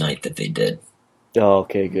Haunted Night that they did. Oh,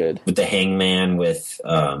 okay, good. With the Hangman, with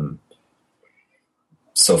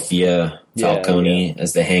Sophia Falcone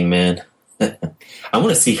as the Hangman. I want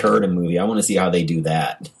to see her in a movie. I want to see how they do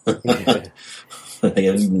that. They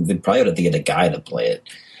probably have to get a guy to play it.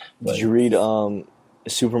 But. Did you read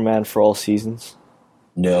Superman for All Seasons?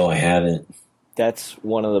 No, I haven't. That's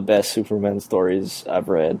one of the best Superman stories I've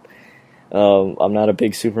read. I'm not a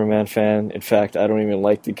big Superman fan. In fact, I don't even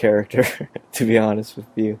like the character, to be honest with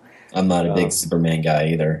you. I'm not a big Superman guy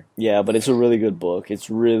either. Yeah, but it's a really good book. It's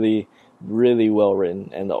really, really well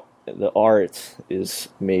written, and the art is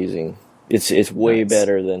amazing. It's way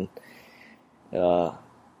better than Long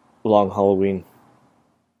Halloween.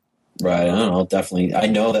 Right, I don't know, definitely. I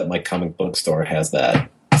know that my comic book store has that,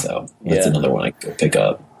 so that's another one I could pick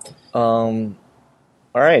up.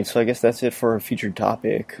 All right, so I guess that's it for a featured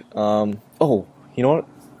topic. You know what?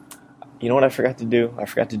 You know what I forgot to do? I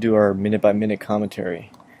forgot to do our minute-by-minute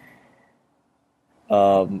commentary.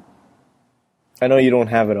 I know you don't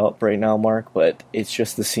have it up right now, Mark, but it's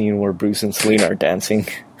just the scene where Bruce and Selina are dancing.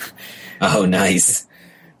 Oh, nice.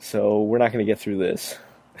 So we're not going to get through this.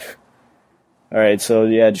 All right, so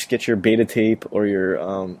yeah, just get your beta tape or your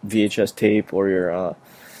VHS tape or your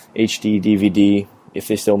HD DVD, if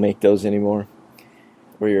they still make those anymore.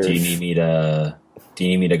 Or your Do you need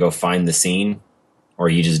me to go find the scene, or are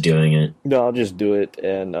you just doing it? No, I'll just do it.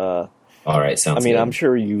 And all right, sounds good. I'm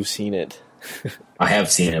sure you've seen it. I have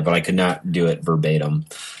seen it, but I could not do it verbatim.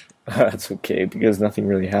 That's okay, because nothing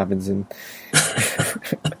really happens in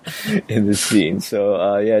in this scene.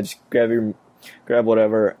 So yeah, just grab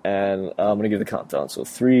whatever, and I'm gonna give the countdown. So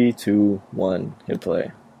 3, 2, 1, hit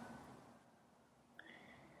play.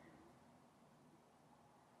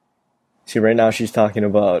 See, right now she's talking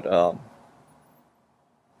about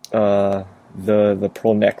the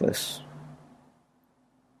pearl necklace.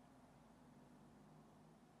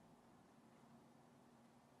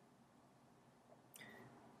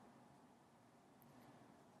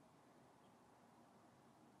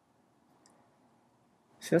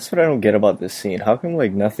 See, that's what I don't get about this scene. How come,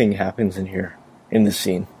 like, nothing happens in here, in this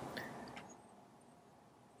scene?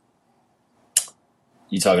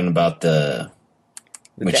 You talking about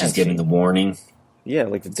when she's giving the warning? Yeah,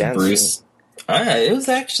 like the dance Bruce. Scene. It was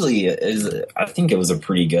actually, I think it was a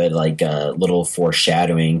pretty good, little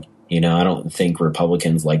foreshadowing. You know, I don't think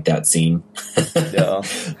Republicans like that scene. Yeah.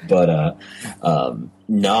 But,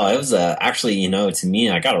 no, it was actually, you know, to me,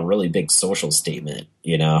 I got a really big social statement.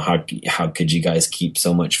 You know, how could you guys keep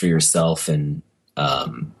so much for yourself and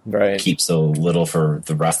right. keep so little for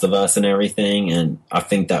the rest of us and everything? And I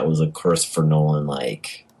think that was a Christopher Nolan,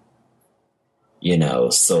 you know,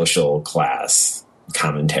 social class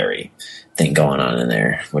commentary thing going on in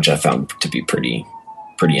there, which I found to be pretty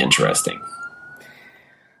interesting.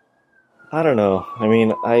 I don't know. I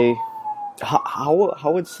mean, how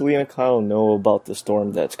would Selina Kyle know about the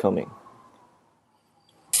storm that's coming?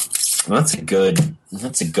 That's a good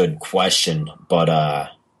question, but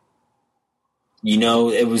you know,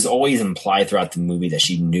 it was always implied throughout the movie that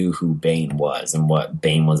she knew who Bane was and what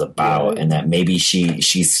Bane was about, and that maybe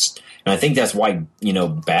she's. And I think that's why, you know,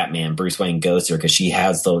 Batman, Bruce Wayne goes to her, because she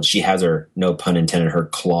has her, no pun intended, her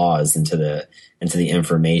claws into the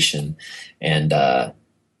information, and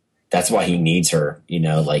that's why he needs her. You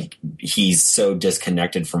know, like, he's so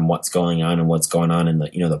disconnected from what's going on in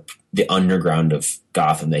the underground of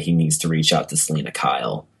Gotham that he needs to reach out to Selina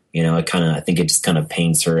Kyle. You know, I think it just kind of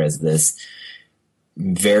paints her as this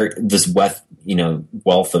wealth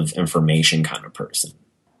of information kind of person.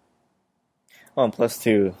 Oh, and plus,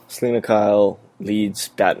 too, Selina Kyle leads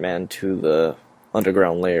Batman to the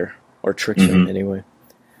underground lair, or tricks him anyway.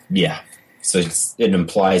 Yeah. So it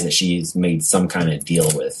implies that she's made some kind of deal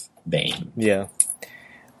with Bane. Yeah.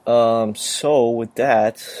 So with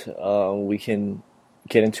that, we can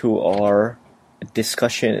get into our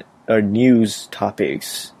discussion, our news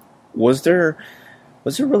topics. Was there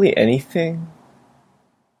really anything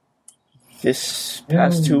this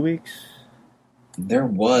past 2 weeks? There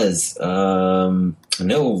was, I know,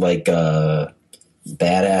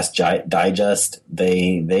 Badass Digest.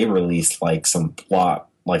 They released some plot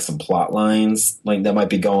lines that might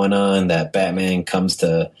be going on. That Batman comes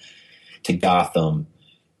to Gotham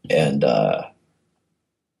and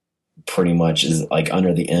pretty much is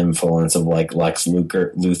under the influence of Lex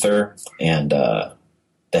Luthor, and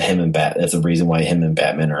that's the reason why him and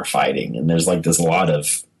Batman are fighting. And there's this lot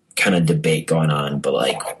of kind of debate going on, but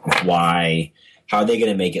why? How are they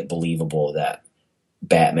going to make it believable that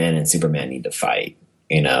Batman and Superman need to fight?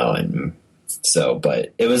 You know, and so,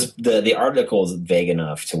 but it was the article is vague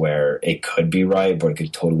enough to where it could be right, but it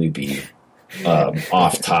could totally be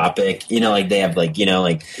off topic. You know, they have right.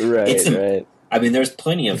 I mean, there's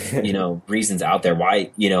plenty of reasons out there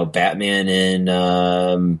why Batman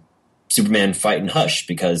and Superman fighting Hush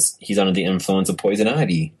because he's under the influence of poison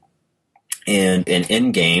ivy. And in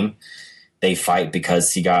Endgame, they fight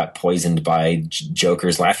because he got poisoned by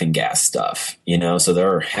Joker's laughing gas stuff, so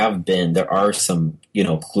there are some,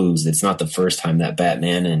 clues. It's not the first time that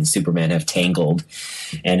Batman and Superman have tangled.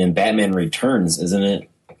 And in Batman Returns, isn't it?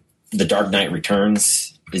 The Dark Knight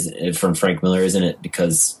Returns is from Frank Miller, isn't it?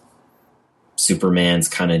 Because Superman's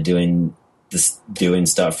kind of doing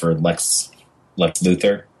stuff for Lex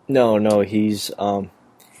Luthor. No, he's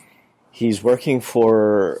working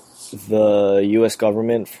for the U.S.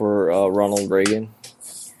 government for Ronald Reagan,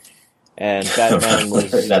 and Batman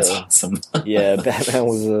was that's awesome. Yeah, Batman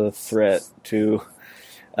was a threat to,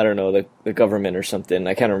 I don't know, the government or something.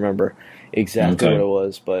 I can't remember exactly what it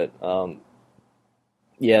was, but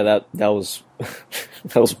yeah, that was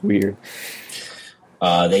that was weird.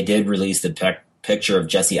 They did release the picture of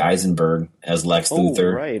Jesse Eisenberg as Lex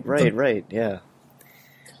Luthor. Right, yeah.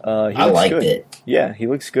 I liked it. Yeah, he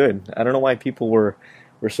looks good. I don't know why people were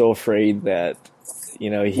so afraid that,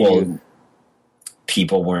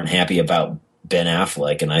 people weren't happy about Ben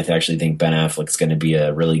Affleck, and I actually think Ben Affleck's going to be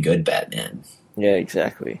a really good Batman. Yeah,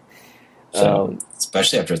 exactly. So,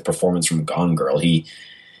 especially after his performance from Gone Girl, he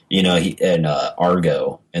and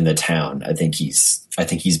Argo in The Town, I think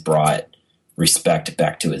he's brought respect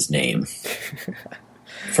back to his name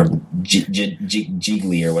from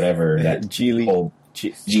Geely or whatever that Geely.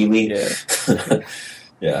 Geely,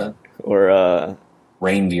 yeah, or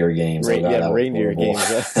Reindeer Games. Reindeer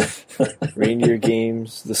Games. Reindeer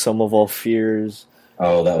Games. The Sum of All Fears.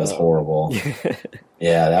 Oh, that was horrible.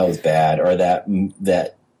 Yeah, that was bad. Or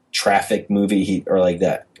that traffic movie, or like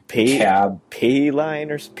that cab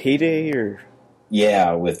Payline or Payday or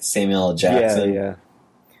with Samuel L. Jackson.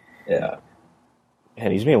 Yeah.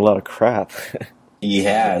 And he's made a lot of crap. He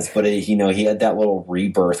has, but he had that little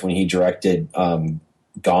rebirth when he directed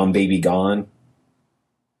Gone Baby Gone.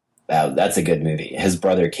 That's a good movie. His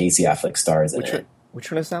brother Casey Affleck stars in it.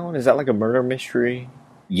 Which one is that one? Is that like a murder mystery?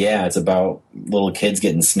 Yeah, it's about little kids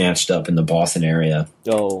getting snatched up in the Boston area.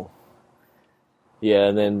 Oh, yeah,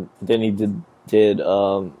 and then he did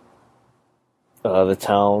The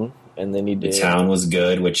Town, and then he did... The Town was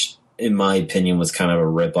good, which in my opinion was kind of a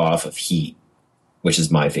rip-off of Heat, which is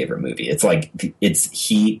my favorite movie. It's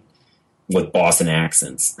Heat with Boston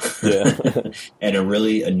accents. Yeah. And a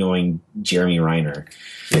really annoying Jeremy Renner,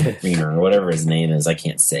 or whatever his name is. I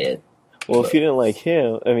can't say it. Well, if you didn't like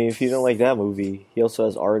him, if you didn't like that movie, he also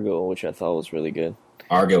has Argo, which I thought was really good.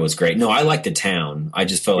 Argo was great. No, I liked The Town. I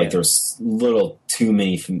just felt like there was little too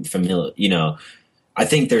many familiar, I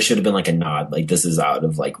think there should have been like a nod, like this is out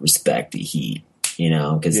of like respect to Heat,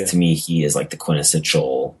 because to me, he is like the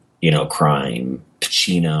quintessential, crime,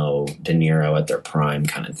 Pacino, De Niro at their prime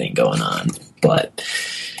kind of thing going on. But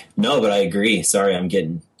I agree. Sorry, I'm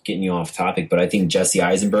getting you off topic, but I think Jesse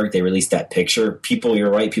Eisenberg, they released that picture. You're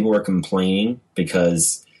right. People were complaining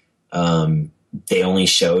because they only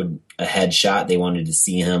showed a headshot. They wanted to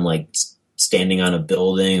see him like standing on a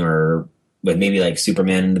building or with maybe like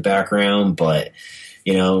Superman in the background. But,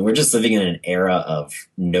 we're just living in an era of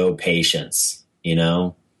no patience,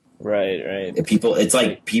 Right. If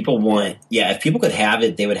people want, if people could have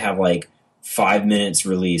it, they would have like 5 minutes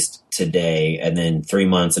released today, and then 3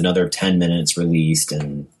 months, another 10 minutes released,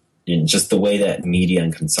 and just the way that media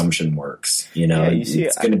and consumption works,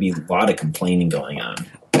 it's going to be a lot of complaining going on.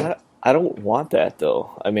 I don't want that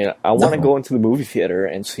though. I want to go into the movie theater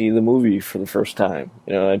and see the movie for the first time.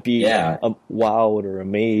 I'd be wowed or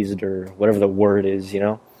amazed or whatever the word is.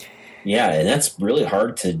 Yeah, and that's really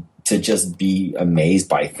hard to just be amazed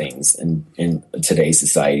by things in today's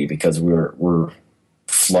society, because we're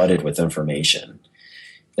flooded with information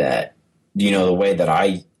that, the way that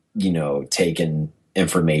I, take in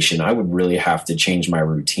information, I would really have to change my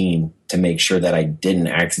routine to make sure that I didn't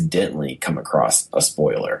accidentally come across a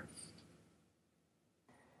spoiler.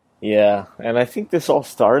 Yeah, and I think this all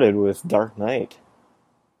started with Dark Knight.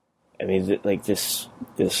 Like this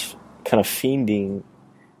kind of fiending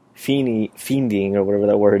or whatever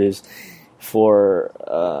that word is for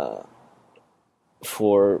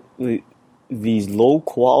these low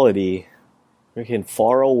quality, freaking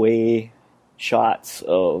far away shots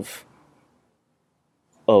of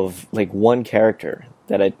like one character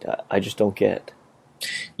that I just don't get.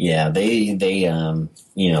 Yeah, they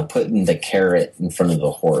putting the carrot in front of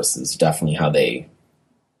the horse is definitely how they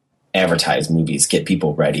advertise movies, get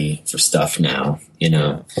people ready for stuff now.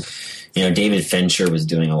 David Fincher was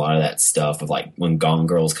doing a lot of that stuff of like when Gone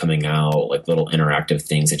Girl's coming out, like little interactive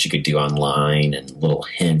things that you could do online and little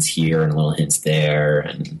hints here and little hints there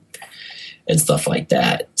and stuff like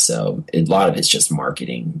that. So a lot of it's just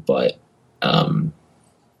marketing, but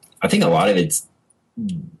I think a lot of it's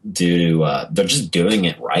due to they're just doing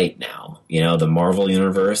it right now. You know, the Marvel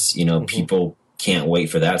universe. You know, people can't wait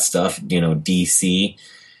for that stuff. You know, DC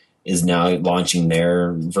is now launching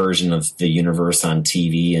their version of the universe on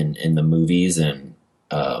TV and in the movies, and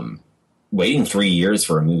waiting 3 years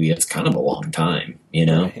for a movie, it's kind of a long time, you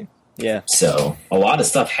know? Right. Yeah. So a lot of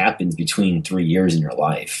stuff happens between 3 years in your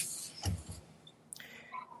life.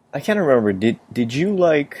 I can't remember. Did you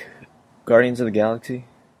like Guardians of the Galaxy?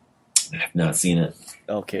 I have not seen it.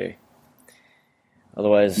 Okay.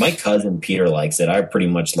 Otherwise, my cousin Peter likes it. I pretty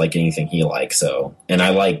much like anything he likes. So, and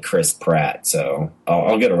I like Chris Pratt, so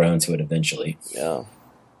I'll get around to it eventually. Yeah.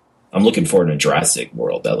 I'm looking forward to Jurassic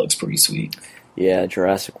World. That looks pretty sweet. Yeah,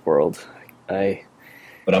 Jurassic World.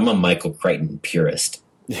 But I'm a Michael Crichton purist,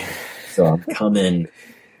 so I'm coming.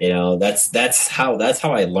 You know, that's how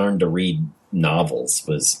I learned to read novels,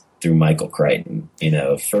 was through Michael Crichton. You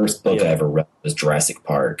know, first book I ever read was Jurassic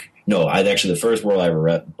Park. No, the first book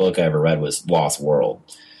I ever read was Lost World.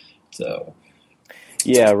 So,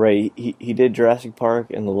 yeah, right. He did Jurassic Park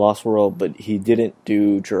and the Lost World, but he didn't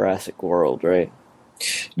do Jurassic World, right?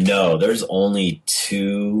 No, there's only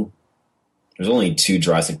two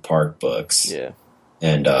Jurassic Park books. Yeah.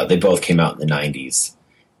 And they both came out in the 90s.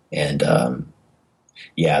 And the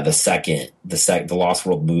Lost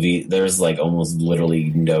World movie, there's like almost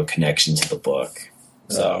literally no connection to the book.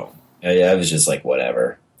 So I was just like,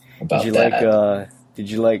 whatever about that. Did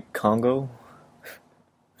you like Congo?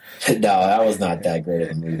 No, that was not that great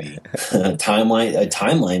of a movie.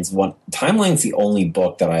 Timeline's the only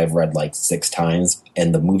book that I've read like 6 times,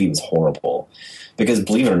 and the movie was horrible. Because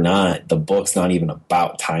believe it or not, the book's not even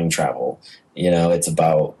about time travel. You know, it's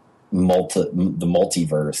about the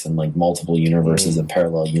multiverse and like multiple universes and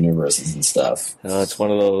parallel universes and stuff. It's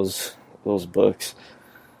one of those books.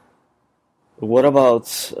 What about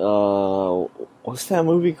what's that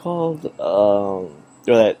movie called? Or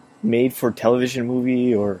that made for television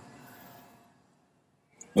movie, or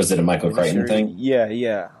was it a Michael Crichton thing?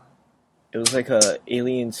 Yeah. It was like a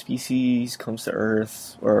alien species comes to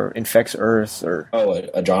Earth or infects Earth, or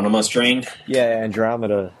Andromeda Strain. Yeah,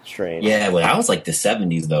 Andromeda Strain. Yeah, well, that was like the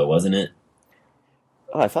 70s though, wasn't it?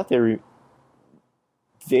 Oh, I thought they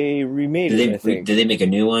remade it. I think. Did they make a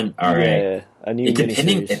new one? All right. Yeah, a new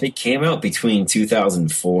miniseries. If it came out between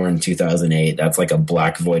 2004 and 2008, that's like a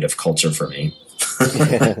black void of culture for me.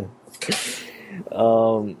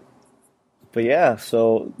 But yeah,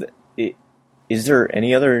 so is there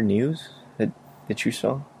any other news that you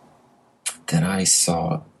saw? That I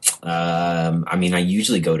saw? I mean, I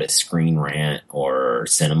usually go to Screen Rant or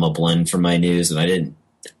Cinema Blend for my news, and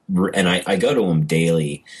I go to them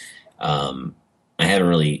daily. I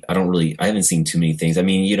haven't seen too many things. I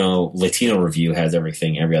mean, you know, Latino Review has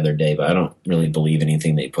everything every other day, but I don't really believe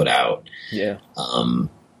anything they put out. Yeah.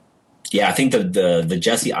 I think the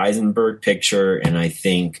Jesse Eisenberg picture, and I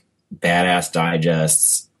think Badass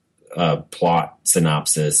Digest's plot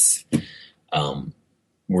synopsis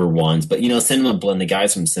were ones. But you know, Cinema Blend, the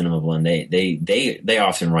guys from Cinema Blend, they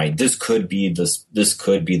often write this could be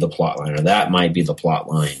the plot line, or that might be the plot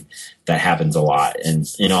line. That happens a lot, and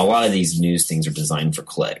you know, a lot of these news things are designed for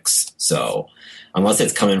clicks. So unless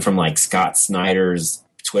it's coming from like Scott Snyder's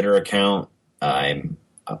Twitter account,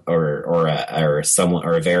 or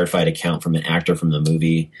a verified account from an actor from the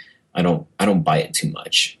movie, I don't buy it too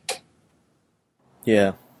much.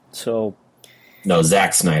 Yeah. So. No,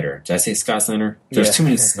 Zack Snyder. Did I say Scott Snyder? There's too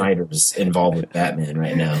many Snyders involved with Batman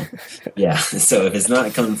right now. Yeah. So if it's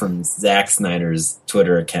not coming from Zack Snyder's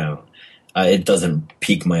Twitter account, it doesn't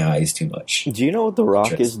pique my eyes too much. Do you know what The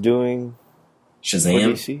Rock is doing?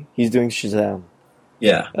 Shazam? He's doing Shazam.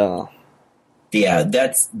 Yeah. Yeah,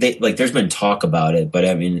 there's been talk about it, but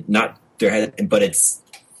I mean, but it's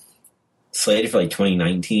slated for like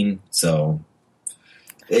 2019, so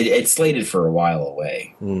it's slated for a while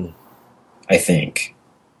away. I think.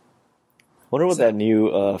 Wonder what that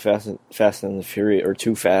new Fast and the Furious, or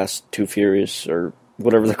Too Fast, Too Furious, or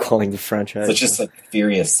whatever they're calling the franchise. It's just like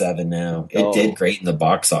Furious 7 now. It did great in the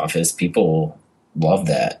box office. People love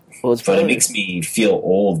that. Well, but it makes me feel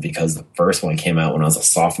old because the first one came out when I was a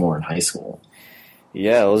sophomore in high school.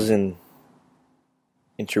 Yeah, I was in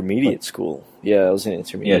intermediate school. Yeah,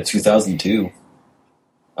 2002.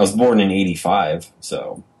 I was born in 85,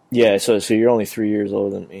 so. Yeah, so you're only 3 years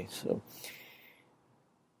older than me, so.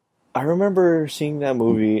 I remember seeing that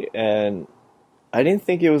movie, and I didn't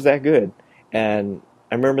think it was that good. And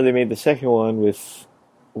I remember they made the second one with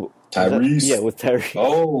Tyrese. With Tyrese.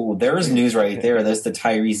 Oh, there's news right there. There's the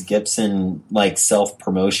Tyrese Gibson like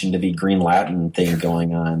self-promotion to be Green Lantern thing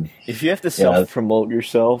going on. If you have to self-promote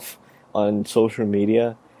yourself on social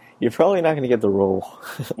media, you're probably not going to get the role.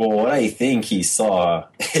 Well, what I think he saw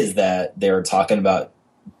is that they were talking about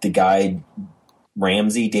the guy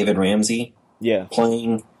David Ramsey,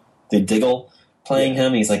 playing the Diggle, playing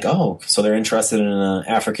him. He's like, oh, so they're interested in an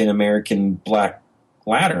African American Black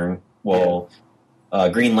Lantern. Well,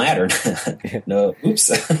 Green Lantern. No, oops.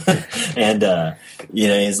 And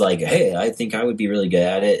he's like, hey, I think I would be really good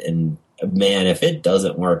at it. And man, if it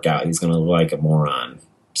doesn't work out, he's going to look like a moron.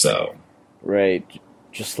 So, right,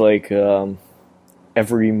 just like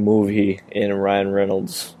every movie in Ryan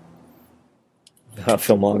Reynolds'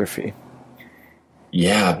 filmography.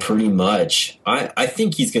 Yeah, pretty much. I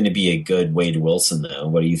think he's going to be a good Wade Wilson, though.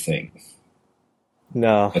 What do you think?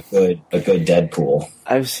 No, a good Deadpool.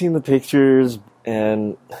 I've seen the pictures,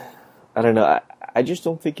 and I don't know. I just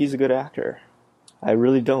don't think he's a good actor. I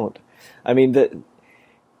really don't. I mean,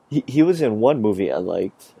 he was in one movie I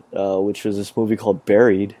liked, which was this movie called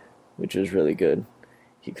Buried, which was really good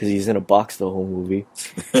because he's in a box the whole movie.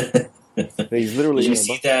 He's literally. Did you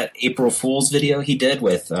see that April Fool's video he did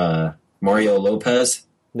with Mario Lopez?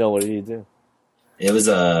 No, what did he do? It was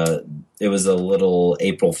a little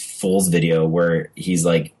April Fool's video where he's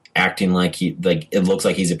like acting like it looks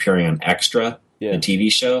like he's appearing on Extra, the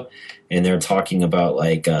TV show, and they're talking about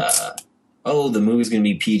like the movie's going to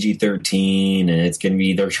be PG-13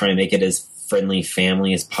 and they're trying to make it as friendly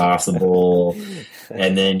family as possible.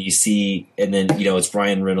 And then it's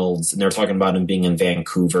Ryan Reynolds, and they're talking about him being in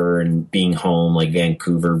Vancouver and being home, like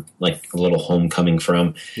Vancouver, like a little homecoming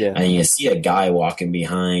from. Yeah. And you see a guy walking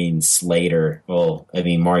behind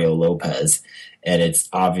Mario Lopez, and it's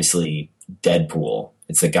obviously Deadpool.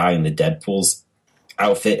 It's a guy in the Deadpool's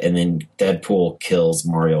outfit, and then Deadpool kills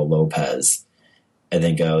Mario Lopez, and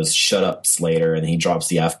then goes, "Shut up, Slater," and then he drops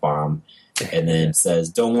the F-bomb. And then says,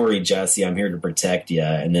 "Don't worry, Jesse, I'm here to protect you."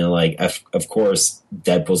 And then, of course,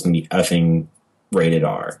 Deadpool's gonna be effing rated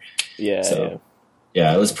R. Yeah. So,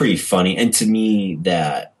 it was pretty funny, and to me,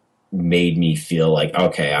 that made me feel like,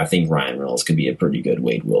 okay, I think Ryan Reynolds could be a pretty good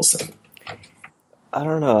Wade Wilson. I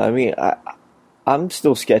don't know. I mean, I'm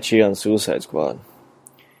still sketchy on Suicide Squad,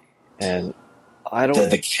 and I don't.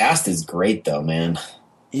 The cast is great, though, man.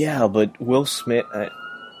 Yeah, but Will Smith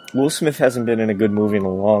hasn't been in a good movie in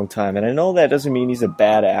a long time, and I know that doesn't mean he's a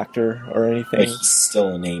bad actor or anything. But he's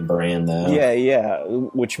still a name brand, though. Yeah,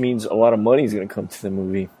 which means a lot of money's going to come to the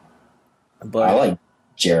movie. But I like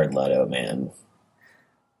Jared Leto, man.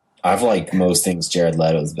 I've liked most things Jared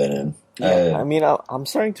Leto's been in. Yeah, I mean, I'm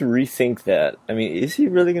starting to rethink that. I mean, is he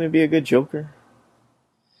really going to be a good Joker?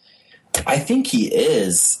 I think he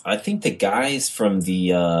is. I think the guys from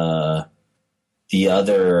the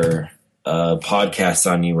other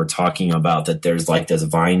podcasts on you were talking about that there's like this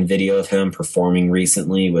Vine video of him performing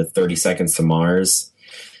recently with 30 Seconds to Mars,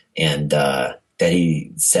 and that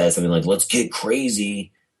he says something like, "Let's get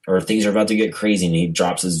crazy," or "Things are about to get crazy," and he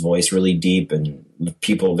drops his voice really deep, and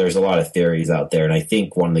there's a lot of theories out there, and I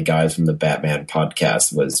think one of the guys from the Batman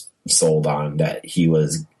podcast was sold on that he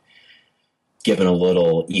was given a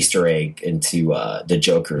little Easter egg into the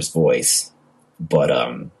Joker's voice. But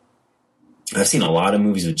I've seen a lot of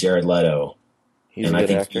movies with Jared Leto. He's a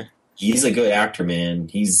good actor. He's a good actor, man.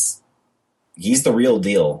 He's the real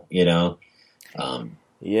deal, you know. But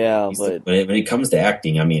when it comes to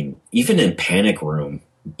acting, I mean, even in Panic Room,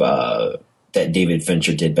 that David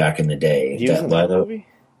Fincher did back in the day, that Leto movie?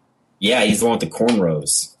 Yeah, he's the one with the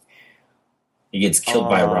cornrows. He gets killed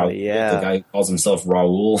by Raul, the guy who calls himself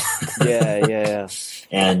Raul. Yeah.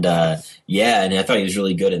 And and I thought he was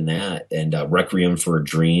really good in that. And Requiem for a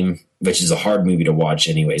Dream, which is a hard movie to watch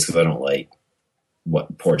anyways, because I don't like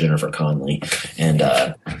poor Jennifer Connelly and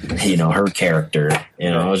her character.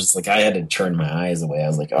 I was just like, I had to turn my eyes away. I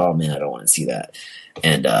was like, oh man, I don't want to see that.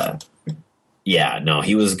 And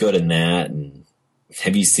he was good in that. And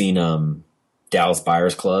have you seen Dallas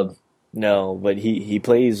Buyers Club? No, but he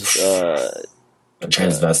plays a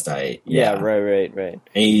transvestite. Yeah, right. And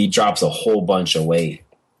he drops a whole bunch of weight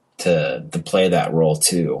to play that role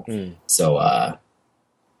too. So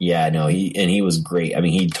he was great. I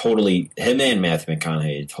mean, him and Matthew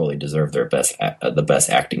McConaughey totally deserve their the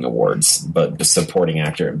best acting awards, but supporting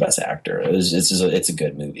actor and best actor. It's a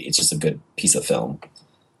good movie. It's just a good piece of film.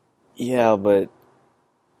 Yeah, but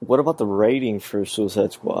what about the writing for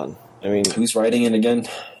Suicide Squad? I mean, who's writing it again?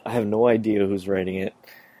 I have no idea who's writing it.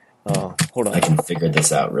 Hold on. I can figure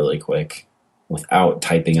this out really quick without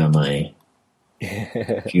typing on my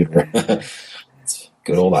computer. It's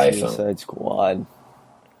good old iPhone. Suicide Squad.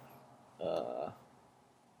 Let's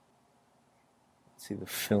see the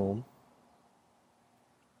film.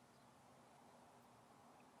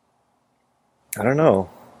 I don't know.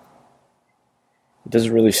 It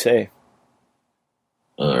doesn't really say.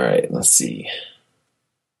 All right, let's see.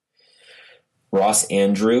 Ross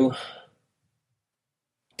Andrew,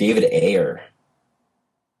 David Ayer.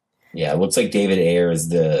 Yeah, it looks like David Ayer is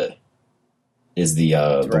the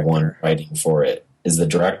one writing for it. Is the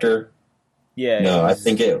director? Yeah. No, I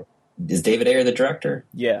think it is David Ayer the director.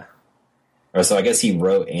 Yeah. Or so I guess he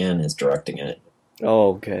wrote and is directing it.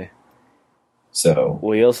 Oh, okay. So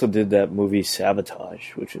well, he also did that movie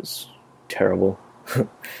Sabotage, which is terrible.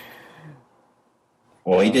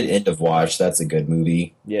 Well, he did End of Watch. That's a good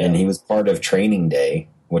movie. Yeah. And he was part of Training Day,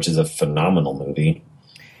 which is a phenomenal movie.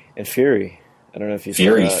 And Fury. I don't know if you saw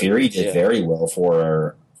that. Fury did very well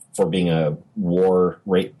for being a war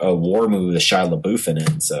movie with Shia LaBeouf in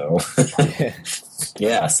it. So,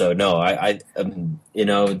 yeah. So no, I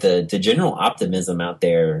the general optimism out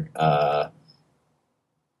there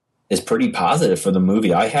is pretty positive for the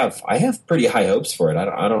movie. I have pretty high hopes for it.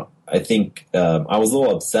 I think I was a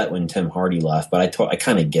little upset when Tim Hardy left, but I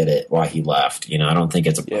kind of get it why he left. I don't think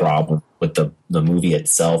it's a problem with the movie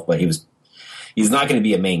itself, but he's not going to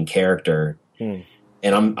be a main character. And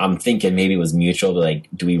I'm thinking maybe it was mutual. But like,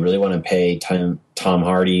 do we really want to pay Tom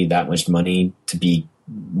Hardy that much money to be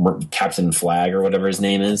Captain Flag or whatever his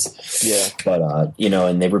name is? Yeah. But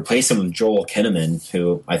and they replaced him with Joel Kinnaman,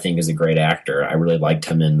 who I think is a great actor. I really liked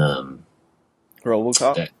him in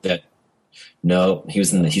RoboCop. No,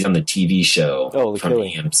 he's on the TV show from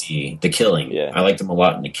Killing. AMC, The Killing. Yeah. I liked him a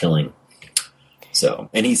lot in The Killing. So,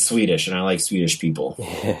 and he's Swedish, and I like Swedish people.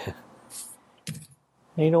 Yeah.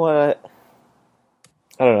 You know what?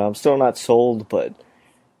 I don't know. I'm still not sold, but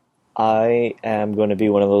I am going to be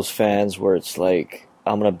one of those fans where it's like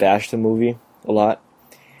I'm going to bash the movie a lot,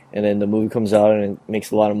 and then the movie comes out and it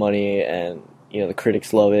makes a lot of money, and the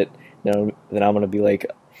critics love it. Then I'm going to be like,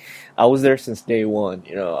 I was there since day one.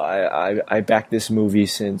 I backed this movie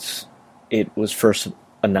since it was first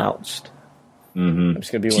announced. Mm-hmm. I'm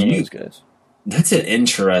just going to be one of those guys. That's an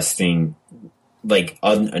interesting,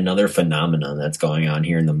 another phenomenon that's going on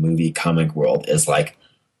here in the movie comic world is like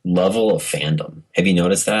level of fandom. Have you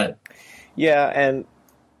noticed that? Yeah, and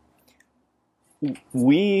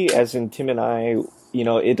we, as in Tim and I,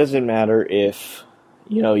 it doesn't matter if,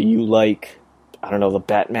 you like, I don't know, the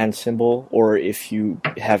Batman symbol, or if you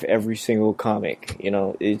have every single comic,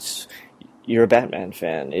 you're a Batman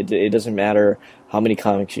fan. It doesn't matter how many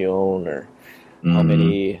comics you own or how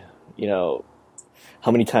many,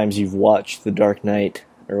 how many times you've watched The Dark Knight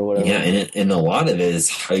or whatever. Yeah, and a lot of it is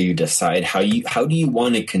how you decide how do you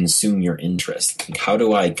want to consume your interest? Like, how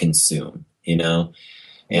do I consume?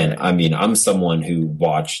 And I mean, I'm someone who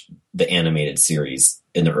watched the animated series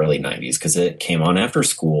in the early 90s because it came on after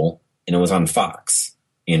school and it was on Fox,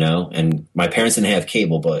 and my parents didn't have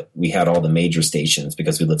cable, but we had all the major stations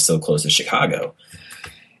because we lived so close to Chicago.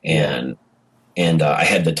 And I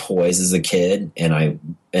had the toys as a kid, and I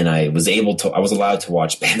was allowed to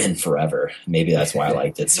watch Batman Forever. Maybe that's why I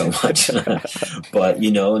liked it so much. But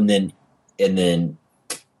and then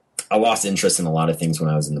I lost interest in a lot of things when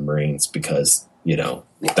I was in the Marines because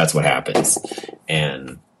that's what happens.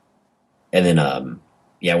 And then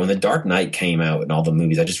when The Dark Knight came out and all the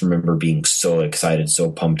movies, I just remember being so excited, so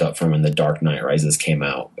pumped up from when The Dark Knight Rises came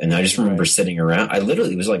out. And I just remember sitting around. I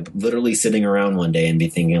literally sitting around one day and be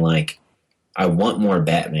thinking like, I want more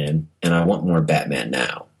Batman, and I want more Batman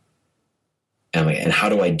now. And I'm like, and how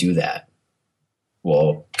do I do that?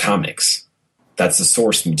 Well, comics. That's the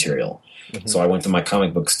source material. Mm-hmm. So I went to my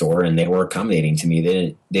comic book store, and they were accommodating to me.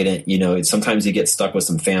 They didn't. Sometimes you get stuck with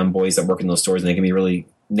some fanboys that work in those stores, and they can be really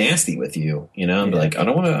nasty with you. And be like, I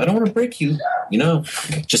don't want to break you.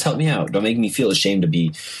 Just help me out. Don't make me feel ashamed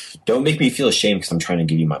because I'm trying to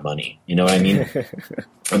give you my money. You know what I mean?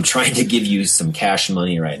 I'm trying to give you some cash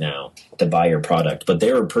money right now to buy your product. But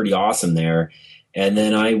they were pretty awesome there. And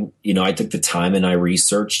then I took the time and I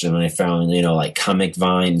researched, and I found, like Comic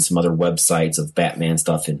Vine and some other websites of Batman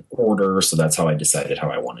stuff in order. So that's how I decided how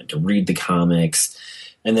I wanted to read the comics.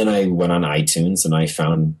 And then I went on iTunes and I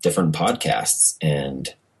found different podcasts, and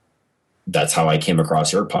that's how I came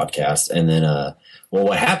across your podcast. And then,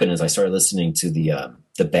 what happened is I started listening to the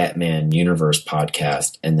Batman Universe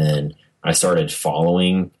podcast, and then I started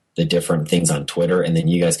following the different things on Twitter, and then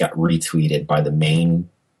you guys got retweeted by the main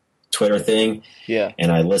Twitter thing. Yeah.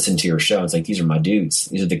 And I listened to your show. It's like, these are my dudes.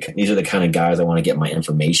 These are the kind of guys I want to get my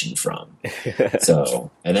information from.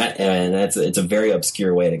 So, it's a very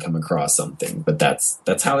obscure way to come across something, but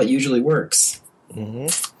that's how it usually works. Mm-hmm.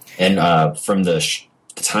 And from the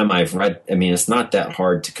time I've read, I mean, it's not that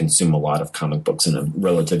hard to consume a lot of comic books in a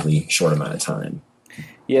relatively short amount of time.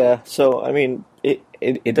 Yeah. So, I mean,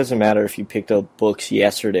 it doesn't matter if you picked up books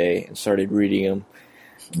yesterday and started reading them.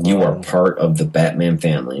 You are part of the Batman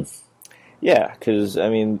family. Yeah, because I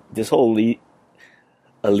mean, this whole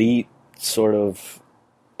elite sort of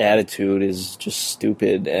attitude is just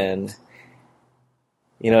stupid, and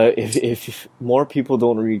if more people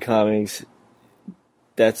don't read comics,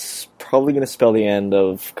 that's probably going to spell the end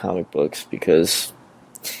of comic books because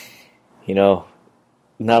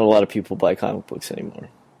not a lot of people buy comic books anymore.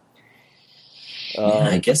 Yeah,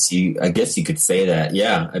 I guess you could say that.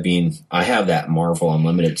 Yeah, I mean, I have that Marvel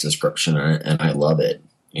Unlimited subscription, and I love it.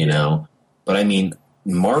 But I mean,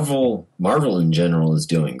 Marvel in general is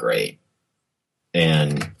doing great,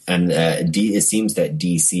 and it seems that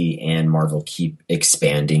DC and Marvel keep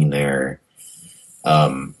expanding their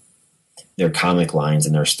comic lines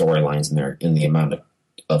and their storylines and in the amount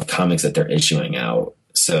of comics that they're issuing out.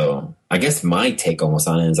 So I guess my take almost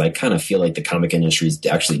on it is I kind of feel like the comic industry is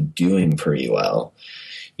actually doing pretty well,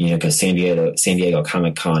 because San Diego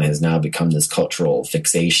Comic-Con has now become this cultural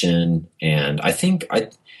fixation. And I think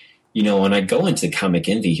when I go into Comic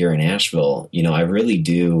Envy here in Asheville, I really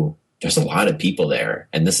do. There's a lot of people there,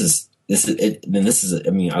 and this is it. And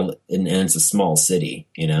it's a small city,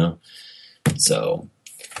 so.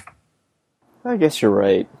 I guess you're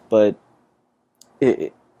right, but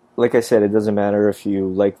like I said, it doesn't matter if you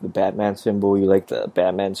like the Batman symbol, you like the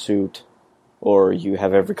Batman suit, or you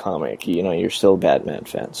have every comic. You're still a Batman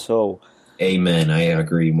fan. So, amen. I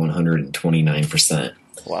agree 129%.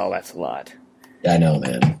 Wow, that's a lot. I know,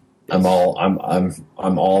 man. I'm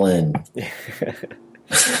all in.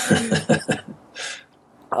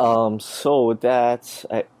 So with that,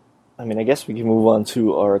 I guess we can move on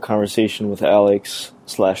to our conversation with Alex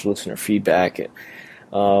 / listener feedback.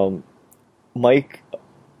 Mike.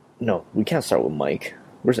 No, we can't start with Mike.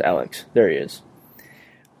 Where's Alex? There he is.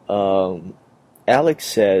 Alex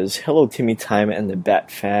says, "Hello, Timmy Time and the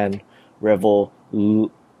Bat Fan Revel.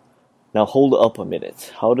 Now hold up a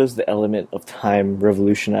minute. How does the element of time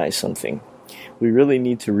revolutionize something? We really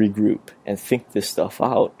need to regroup and think this stuff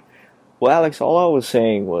out." Well, Alex, all I was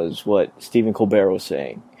saying was what Stephen Colbert was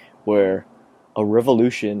saying, where a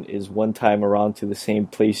revolution is one time around to the same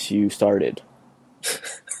place you started.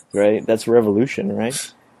 Right? That's a revolution,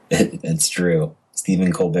 right? It's true.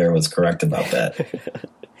 Stephen Colbert was correct about that.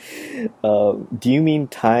 Do you mean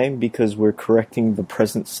time because we're correcting the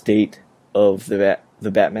present state of the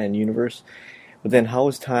Batman universe? But then how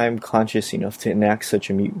is time conscious enough to enact such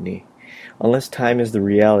a mutiny? Unless time is the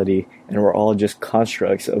reality and we're all just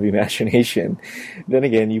constructs of imagination, then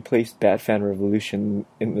again you placed Batfan Revolution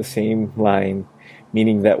in the same line,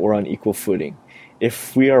 meaning that we're on equal footing.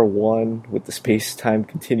 If we are one with the space-time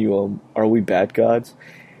continuum, are we Bat Gods?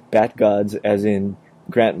 Bat Gods, as in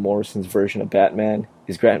Grant Morrison's version of Batman?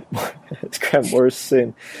 Is Grant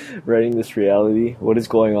Morrison writing this reality? What is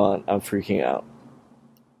going on? I'm freaking out.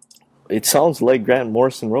 It sounds like Grant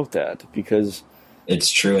Morrison wrote that, because...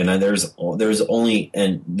 It's true, and there's only...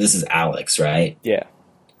 And this is Alex, right? Yeah.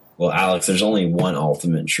 Well, Alex, there's only one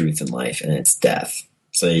ultimate truth in life, and it's death.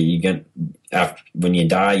 So when you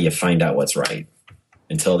die, you find out what's right.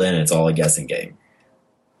 Until then, it's all a guessing game.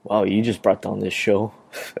 Wow, you just brought down this show.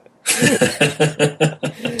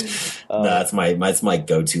 That's my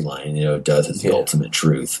go-to line. Death is the ultimate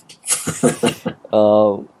truth.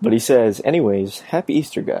 But he says, anyways, happy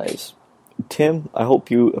Easter, guys. Tim, I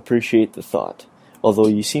hope you appreciate the thought. Although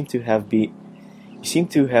you seem to have been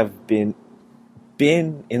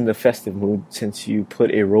in the festive mood since you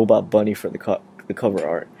put a robot bunny for the cover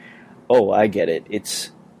art. Oh, I get it.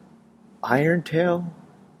 It's Iron Tail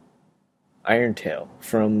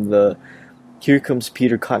from the Here Comes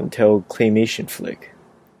Peter Cottontail claymation flick.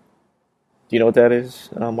 Do you know what that is,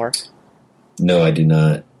 Mark? No, I do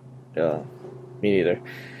not. Me neither.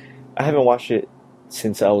 I haven't watched it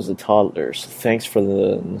since I was a toddler, so thanks for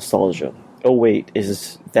the nostalgia. Oh wait,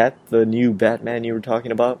 is that the new Batman you were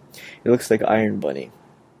talking about? It looks like Iron Bunny.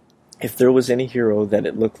 If there was any hero that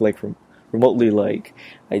it looked like remotely like,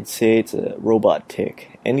 I'd say it's a robot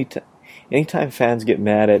Tick. Anytime fans get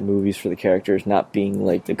mad at movies for the characters not being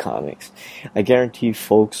like the comics, I guarantee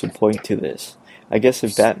folks will point to this. I guess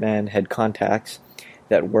if Batman had contacts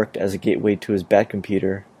that worked as a gateway to his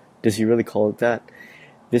Batcomputer, does he really call it that?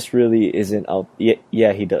 This really isn't out...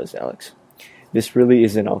 Yeah, he does, Alex. This really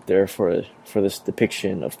isn't out there for this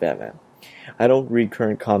depiction of Batman. I don't read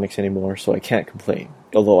current comics anymore, so I can't complain.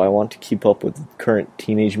 Although I want to keep up with the current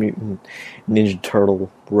Teenage Mutant Ninja Turtle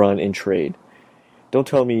run in trade. Don't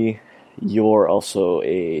tell me you're also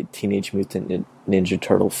a Teenage Mutant Ninja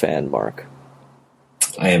Turtle fan, Mark.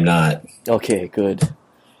 I am not. Okay, good.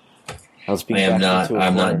 I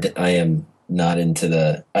am not into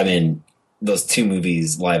the... I mean, those two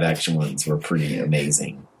movies, live action ones, were pretty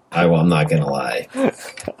amazing. I'm not gonna lie.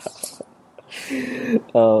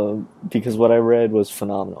 Because what I read was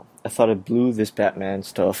phenomenal. I thought it blew this Batman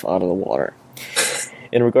stuff out of the water.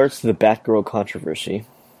 In regards to the Batgirl controversy,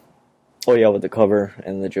 oh yeah, with the cover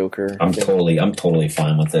and the Joker, I'm totally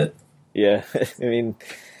fine with it. Yeah, I mean,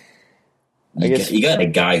 I guess you got a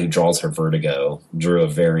guy who draws for Vertigo, drew a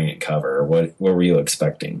variant cover. What were you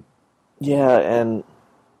expecting? Yeah, and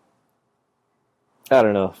I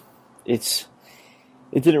don't know. It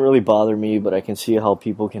didn't really bother me, but I can see how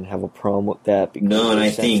people can have a problem with that. No, and I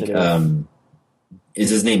think is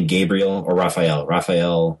his name Gabriel or Raphael?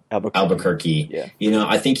 Raphael Albuquerque. Yeah. You know,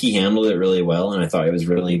 I think he handled it really well, and I thought he was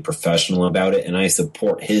really professional about it, and I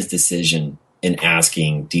support his decision in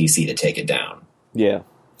asking DC to take it down. Yeah.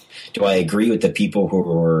 Do I agree with the people who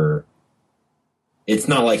were... It's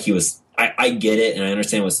not like he was... I get it, and I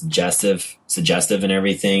understand it was suggestive and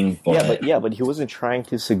everything, but... but he wasn't trying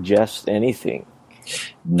to suggest anything.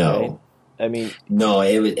 No. Right? I mean, no,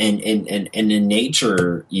 it was, and in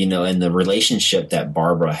nature, you know, and the relationship that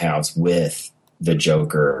Barbara has with the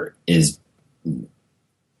Joker is,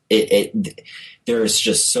 there's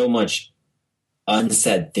just so much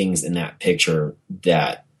unsaid things in that picture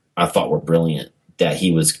that I thought were brilliant that he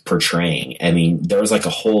was portraying. I mean, there was like a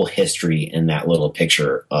whole history in that little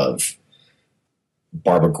picture of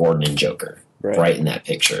Barbara Gordon and Joker, right in that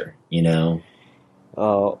picture, you know?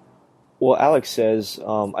 Well, Alex says,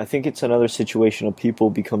 I think it's another situation of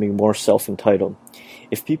people becoming more self-entitled.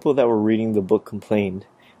 If people that were reading the book complained,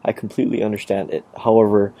 I completely understand it.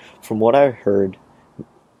 However, from what I heard,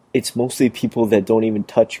 it's mostly people that don't even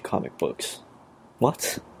touch comic books.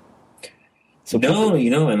 What? So no,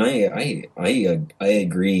 you know, and I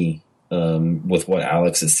agree with what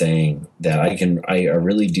Alex is saying, that I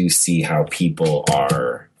really do see how people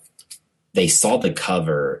they saw the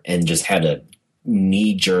cover and just had a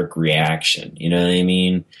knee-jerk reaction, you know what I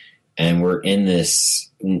mean? And we're in this,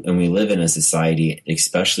 and we live in a society,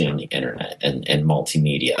 especially on the internet and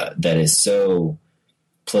multimedia, that is so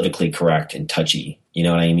politically correct and touchy, you know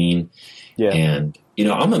what I mean? Yeah. And, you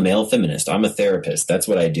know, I'm a male feminist. I'm a therapist. That's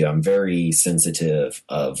what I do. I'm very sensitive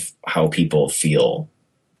of how people feel.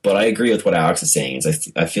 But I agree with what Alex is saying.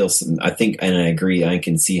 I think, and I agree, I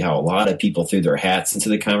can see how a lot of people threw their hats into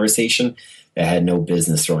the conversation that had no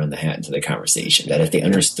business throwing the hat into the conversation. That if they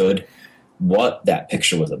understood what that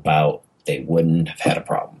picture was about, they wouldn't have had a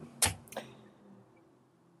problem.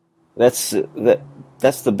 That's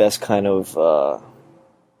the best kind of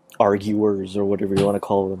arguers, or whatever you want to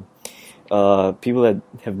call them. People that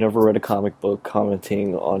have never read a comic book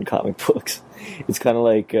commenting on comic books. It's kind of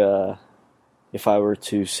like if I were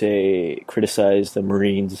to criticize the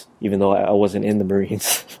Marines, even though I wasn't in the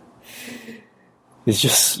Marines. It's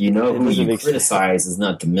just, you know, who you criticize is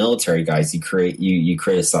not the military guys. You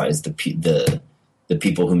criticize the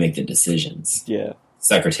people who make the decisions. Yeah,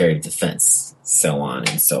 Secretary of Defense, so on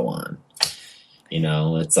and so on. You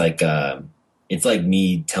know, it's like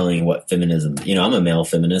me telling what feminism. You know, I'm a male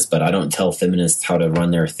feminist, but I don't tell feminists how to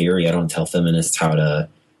run their theory. I don't tell feminists how to,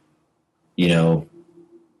 you know,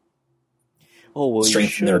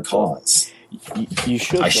 strengthen their cause. You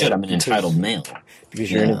should. I should. I'm an entitled male.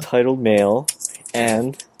 Because you're an entitled male.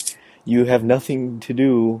 And you have nothing to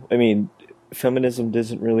do. I mean, feminism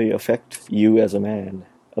doesn't really affect you as a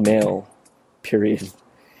male, period.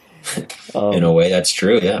 In a way, that's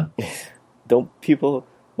true, yeah.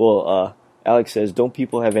 Alex says, don't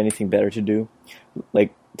people have anything better to do?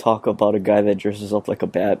 Like, talk about a guy that dresses up like a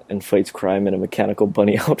bat and fights crime in a mechanical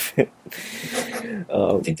bunny outfit.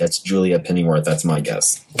 I think that's Julia Pennyworth. That's my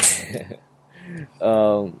guess.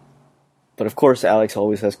 But of course, Alex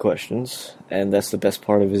always has questions, and that's the best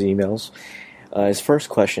part of his emails. His first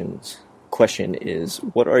question is,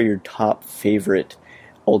 what are your top favorite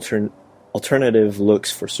alternative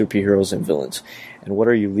looks for superheroes and villains? And what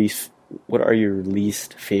are your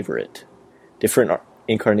least favorite? Different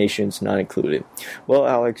incarnations not included. Well,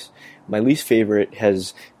 Alex, my least favorite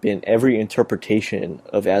has been every interpretation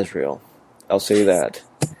of Azrael. I'll say that.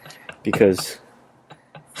 Because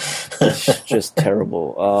it's just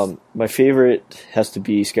terrible. My favorite has to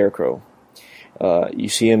be Scarecrow. You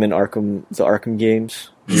see him in the Arkham games.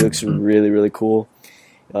 He looks really, really cool.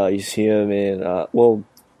 You see him in the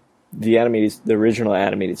original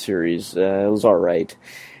animated series. It was all right,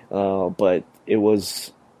 but it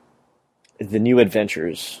was the New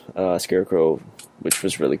Adventures Scarecrow, which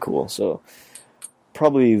was really cool. So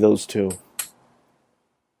probably those two.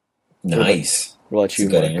 Nice. What about you?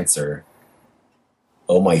 That's a good answer.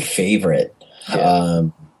 Oh, my favorite. Yeah.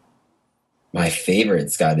 My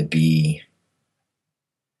favorite's got to be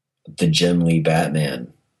the Jim Lee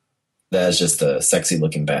Batman. That's just a sexy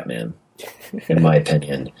looking Batman. in my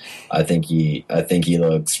opinion. I think he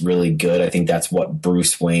looks really good. I think that's what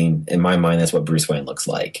Bruce Wayne, in my mind, that's what Bruce Wayne looks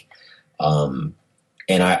like. And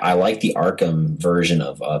I like the Arkham version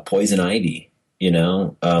of Poison Ivy.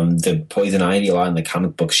 The Poison Ivy, a lot in the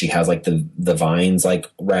comic books, she has like the vines like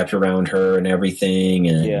wrapped around her and everything.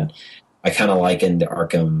 And I kind of like in the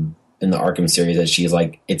Arkham series that she's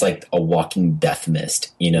like, it's like a walking death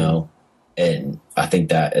mist, And I think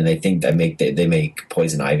that, and they think that they make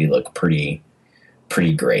Poison Ivy look pretty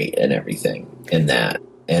great and everything in that.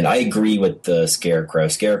 And I agree with the Scarecrow.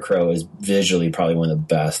 Scarecrow is visually probably one of the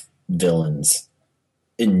best villains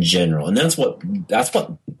in general, and that's what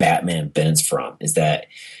Batman bends from, is that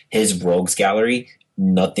his rogues gallery,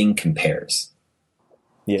 nothing compares.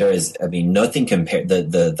 Nothing compares.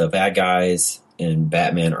 The bad guys in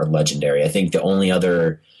Batman are legendary. I think the only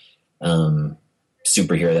other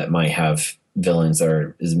superhero that might have villains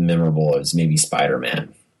that is memorable is maybe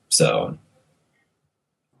Spider-Man. So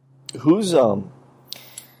who's Iron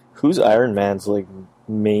Man's like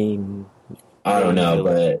main? I don't know,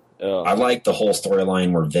 but I like the whole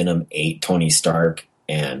storyline where Venom ate Tony Stark,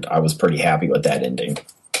 and I was pretty happy with that ending.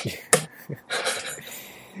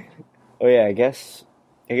 Oh yeah, I guess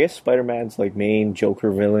Spider-Man's like main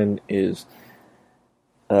Joker villain is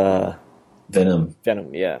Venom.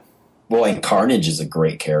 Venom, yeah. Well, and Carnage is a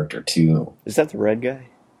great character too. Is that the red guy?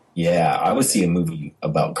 Yeah, I would see a movie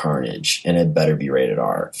about Carnage, and it better be rated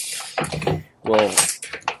R. Well,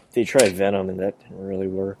 they tried Venom, and that didn't really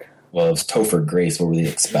work. Well, it was Topher Grace. What were they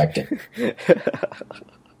expecting?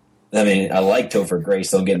 I mean, I like Topher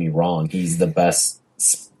Grace. Don't get me wrong; he's the best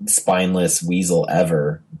spineless weasel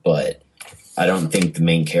ever. But I don't think the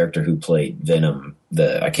main character who played Venom,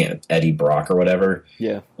 Eddie Brock or whatever,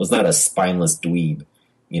 was not a spineless dweeb,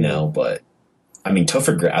 But I mean,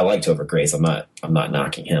 I like Topher Grace. I'm not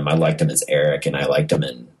knocking him. I liked him as Eric, and I liked him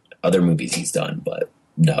in other movies he's done. But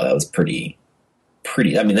no, that was pretty.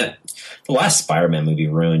 I mean, the last Spider-Man movie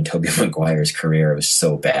ruined Tobey Maguire's career. It was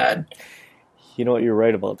so bad. You know what? You're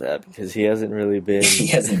right about that, because he hasn't really been. He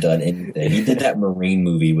hasn't done anything. He did that Marine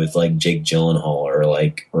movie with like Jake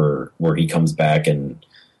Gyllenhaal, or where he comes back and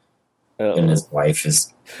his wife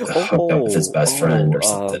is hooked up with his best friend or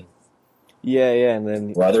something. Yeah, and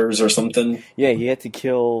then brothers or something. Yeah, he had to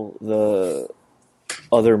kill the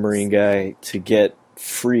other Marine guy to get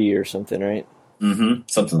free or something, right? Mm-hmm.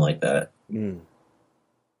 Something like that. Mm.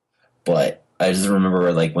 But I just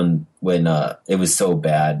remember like when it was so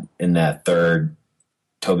bad in that third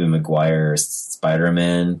Tobey Maguire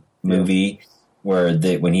Spider-Man movie, where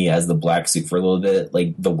when he has the black suit for a little bit,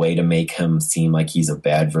 like the way to make him seem like he's a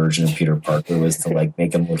bad version of Peter Parker was to like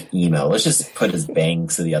make him look emo. Let's just put his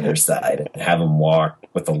bangs to the other side and have him walk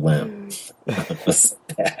with a limp. It was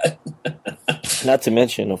bad. Not to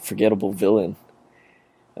mention a forgettable villain,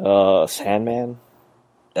 Sandman.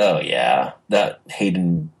 Oh yeah, that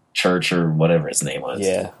Hayden Church or whatever his name was.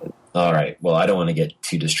 Yeah. All right. Well, I don't want to get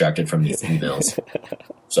too distracted from these emails.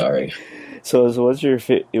 Sorry. So what's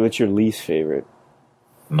your least favorite?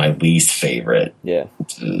 My least favorite. Yeah.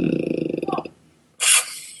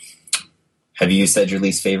 Have you said your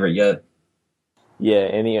least favorite yet? Yeah,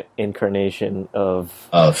 any incarnation of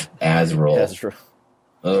Azrael.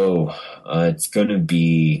 Oh, it's going to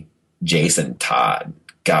be Jason Todd.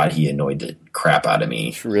 God, he annoyed the crap out of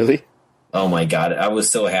me. Really? Oh my God. I was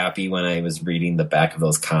so happy when I was reading the back of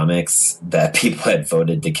those comics that people had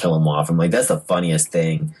voted to kill him off. I'm like, that's the funniest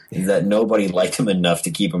thing, is that nobody liked him enough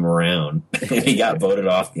to keep him around. And he got voted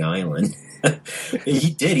off the island.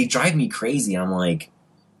 He did. He drive me crazy. I'm like,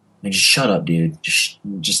 just shut up, dude. Just,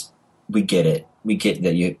 we get it. We get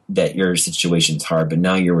that your situation's hard, but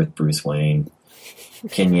now you're with Bruce Wayne.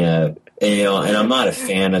 Can you, and I'm not a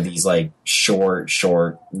fan of these like short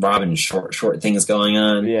Robin short things going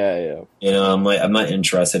on. Yeah. I'm not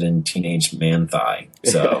interested in teenage man thigh.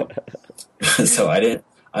 So, so I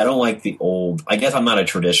don't like the old, I guess I'm not a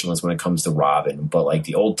traditionalist when it comes to Robin, but like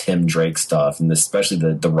the old Tim Drake stuff, and especially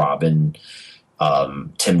the Robin,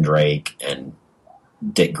 Tim Drake and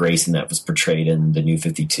Dick Grayson that was portrayed in the New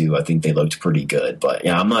 52. I think they looked pretty good, but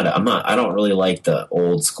yeah, I don't really like the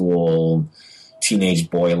old school teenage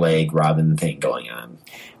boy leg Robin thing going on.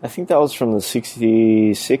 I think that was from the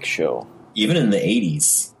 66 show. Even in the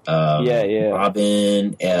 80s. Yeah.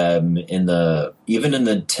 Robin, in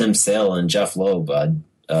the Tim Sale and Jeff Loeb,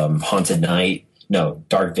 Haunted Night, no,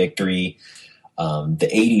 Dark Victory, the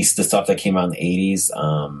 80s, the stuff that came out in the 80s,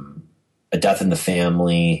 A Death in the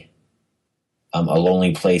Family, A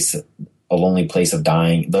Lonely Place of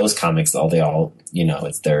Dying, those comics,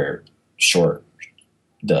 it's their short,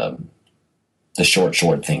 the short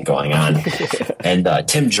thing going on. And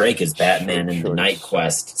Tim Drake is Batman in the Night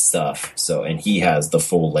Quest stuff. So, and he has the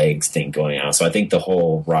full legs thing going on. So I think the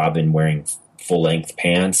whole Robin wearing full length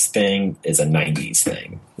pants thing is a 90s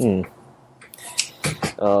thing.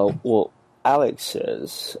 Well, Alex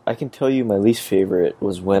says, I can tell you my least favorite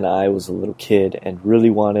was when I was a little kid and really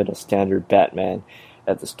wanted a standard Batman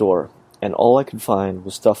at the store. And all I could find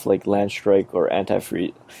was stuff like Landstrike or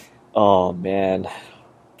Antifreeze. Oh, man.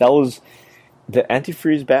 That was... The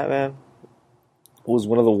Antifreeze Batman was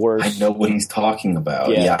one of the worst. I know what he's talking about.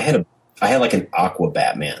 Yeah, I had like an Aqua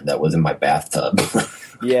Batman that was in my bathtub.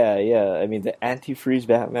 yeah. I mean, the Antifreeze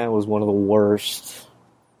Batman was one of the worst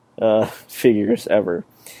figures ever.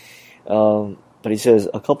 But he says,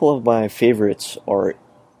 a couple of my favorites are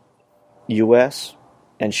US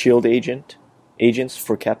and SHIELD agents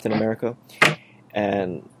for Captain America,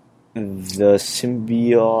 and the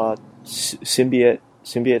symbiote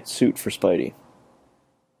suit for Spidey.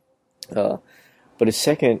 But his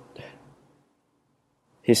second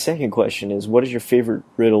question is, what is your favorite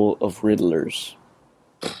riddle of Riddlers?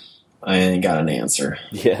 I ain't got an answer.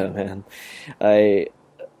 Yeah, man. I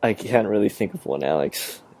can't really think of one,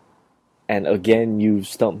 Alex. And again, you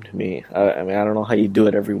stumped me. I mean, I don't know how you do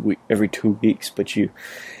it every 2 weeks, but you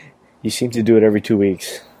seem to do it every 2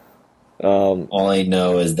 weeks. All I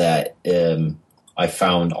know is that I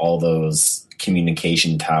found all those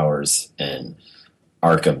communication towers in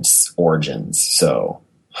Arkham's Origins. So,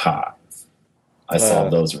 I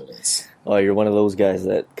solved those riddles. Oh, you're one of those guys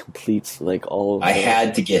that completes like all of I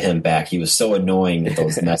had to get him back. He was so annoying with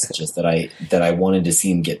those messages that I wanted to see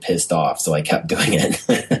him get pissed off, so I kept doing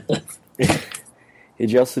it.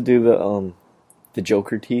 Did you also do the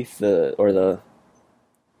Joker teeth, the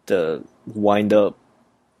wind up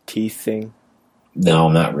teeth thing? No,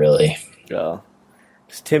 not really. Yeah.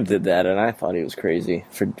 Tim did that, and I thought he was crazy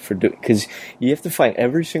for because you have to find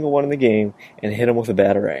every single one in the game and hit him with a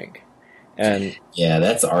batarang. And yeah,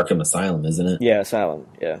 that's Arkham Asylum, isn't it? Yeah, Asylum.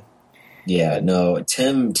 Yeah. Yeah. No,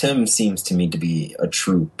 Tim seems to me to be a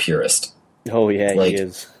true purist. Oh yeah, like, he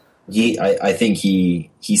is. I think he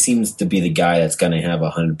seems to be the guy that's going to have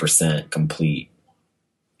 100% complete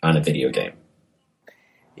on a video game.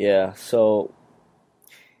 Yeah. So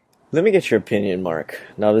let me get your opinion, Mark.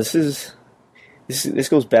 Now this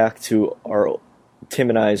goes back to our Tim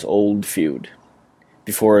and I's old feud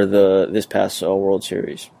before this past World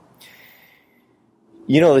Series.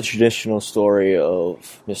 You know the traditional story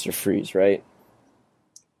of Mr. Freeze, right?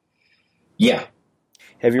 Yeah,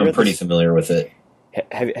 I'm pretty familiar with it.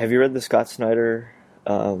 Have you read the Scott Snyder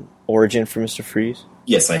origin for Mr. Freeze?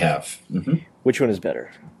 Yes, I have. Mm-hmm. Which one is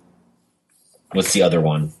better? What's the other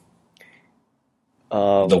one?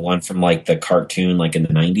 The one from like the cartoon, like in the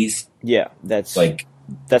 90s. Yeah, that's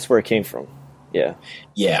where it came from. Yeah.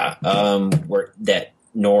 Yeah. Where that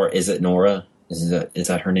Nora is it Nora? Is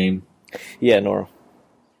that her name? Yeah, Nora.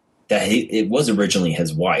 It was originally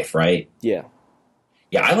his wife, right? Yeah.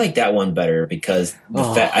 Yeah, I like that one better because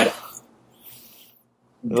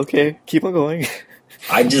okay, keep on going.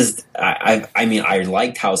 I mean, I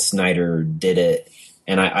liked how Snyder did it,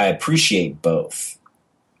 and I appreciate both.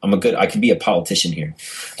 I could be a politician here.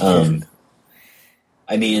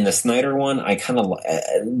 I mean, in the Snyder one, I kind of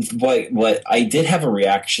what I did have a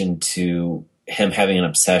reaction to him having an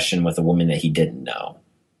obsession with a woman that he didn't know.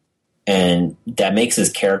 And that makes his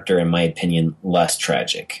character, in my opinion, less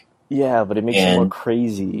tragic. Yeah, but it makes him more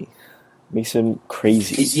crazy. Makes him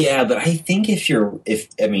crazy. Yeah, but I think when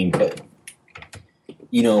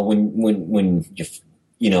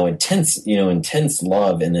you intense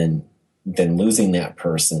love and then losing that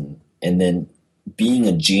person and then being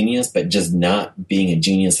a genius, but just not being a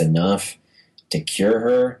genius enough to cure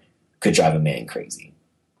her could drive a man crazy.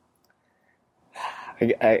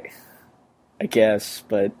 I guess,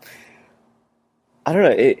 but I don't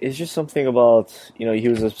know. It's just something about, he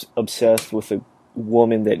was obsessed with a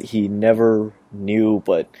woman that he never knew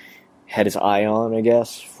but had his eye on, I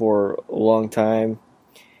guess, for a long time.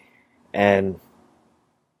 And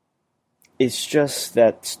it's just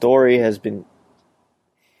that story has been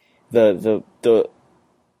the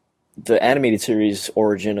animated series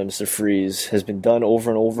origin of Mr. Freeze has been done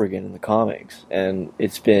over and over again in the comics, and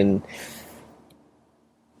it's been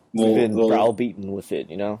browbeaten with it,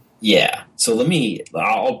 Yeah. So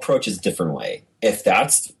I'll approach it a different way. If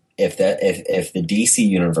the DC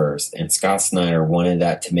universe and Scott Snyder wanted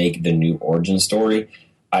that to make the new origin story,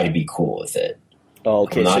 I'd be cool with it. Oh,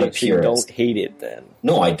 okay. So you don't hate it then?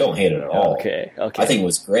 No, I don't hate it at all. Okay. I think it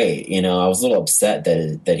was great. I was a little upset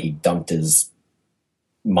that he dumped his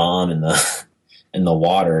mom in the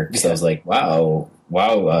water because I was like, wow,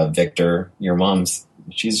 Victor, your mom's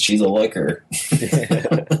she's a licker.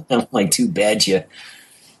 I'm like, too bad you.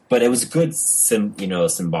 But it was good,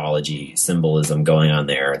 symbolism going on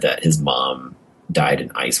there that his mom died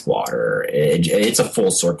in ice water. It's a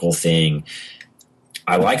full circle thing.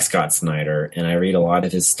 I like Scott Snyder, and I read a lot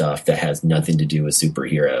of his stuff that has nothing to do with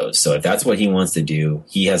superheroes. So if that's what he wants to do,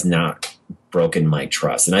 he has not broken my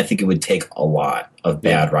trust. And I think it would take a lot of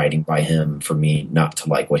bad writing by him for me not to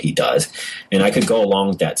like what he does. And I could go along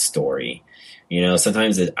with that story.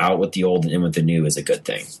 Sometimes it's out with the old and in with the new is a good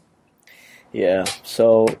thing. Yeah,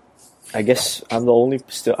 so I guess I'm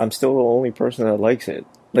still the only person that likes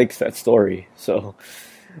that story. So,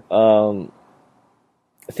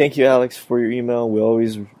 thank you, Alex, for your email. We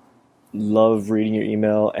always love reading your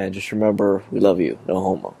email, and just remember, we love you. No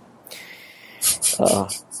homo.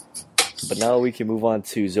 But now we can move on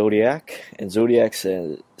to Zodiac, and Zodiac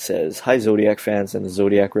says, "Hi, Zodiac fans and the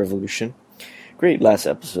Zodiac Revolution. Great last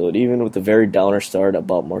episode, even with the very downer start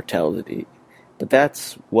about mortality. But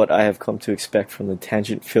that's what I have come to expect from the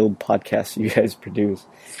tangent-filled podcast you guys produce.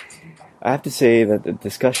 I have to say that the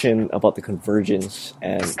discussion about the convergence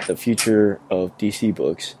and the future of DC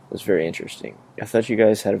books was very interesting. I thought you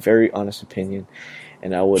guys had a very honest opinion,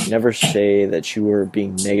 and I would never say that you were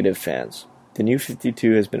being negative fans. The New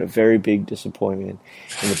 52 has been a very big disappointment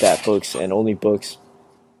in the Bat books, and only books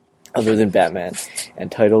other than Batman,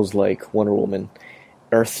 and titles like Wonder Woman,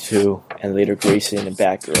 Earth 2, and later Grayson and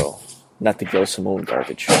Batgirl. Not the Gail Simone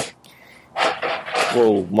garbage."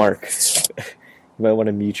 Whoa, Mark. You might want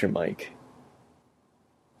to mute your mic.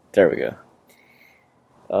 There we go.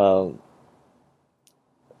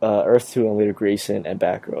 Earth 2 and later Grayson and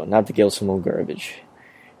Batgirl, not the Gail Simone garbage,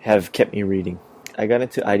 have kept me reading. I got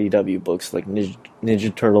into IDW books like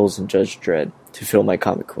Ninja Turtles and Judge Dredd to fill my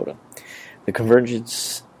comic quota. The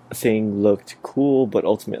convergence thing looked cool, but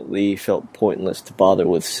ultimately felt pointless to bother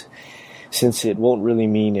with, since it won't really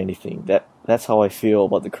mean anything. That's how I feel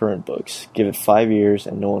about the current books. Give it 5 years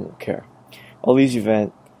and no one will care. All these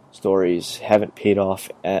event stories haven't paid off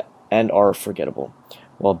and are forgettable.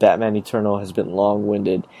 While Batman Eternal has been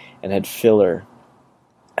long-winded and had filler,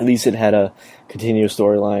 at least it had a continuous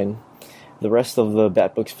storyline. The rest of the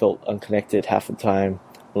Bat books felt unconnected half the time,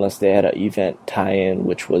 unless they had an event tie-in,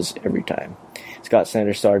 which was every time Scott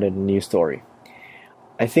Snyder started a new story.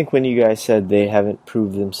 I think when you guys said they haven't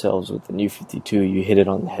proved themselves with the New 52, you hit it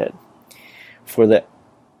on the head. For the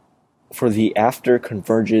after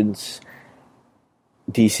convergence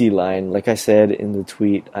DC line, like I said in the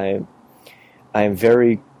tweet, I am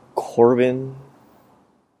very Corbin.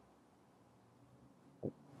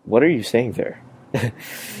 What are you saying there?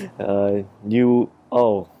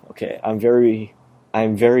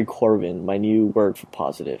 I'm very Corbin, my new word for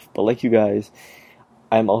positive. But like you guys,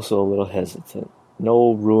 I'm also a little hesitant.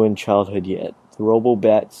 No ruined childhood yet. The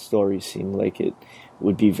Robo-Bat stories seem like it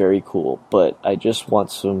would be very cool, but I just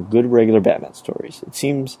want some good regular Batman stories. It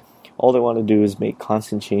seems all they want to do is make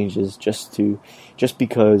constant changes just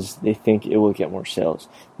because they think it will get more sales.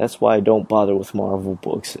 That's why I don't bother with Marvel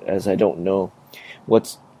books, as I don't know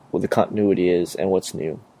what the continuity is and what's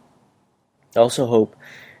new. I also hope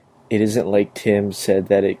it isn't like Tim said,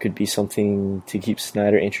 that it could be something to keep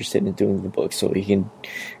Snyder interested in doing the book so he can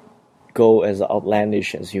go as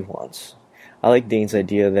outlandish as he wants. I like Dane's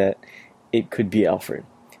idea that it could be Alfred,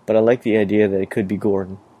 but I like the idea that it could be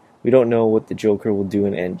Gordon. We don't know what the Joker will do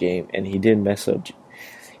in Endgame, and he did mess up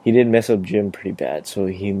Jim pretty bad, so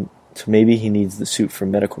maybe he needs the suit for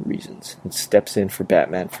medical reasons and steps in for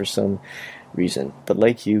Batman for some reason. But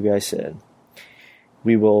like you guys said,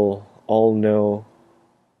 we all know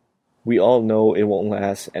it won't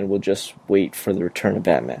last, and we'll just wait for the return of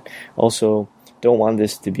Batman. Also, don't want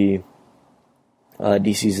this to be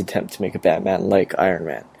DC's attempt to make a Batman like Iron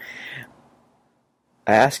Man.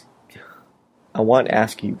 I want to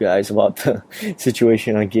ask you guys about the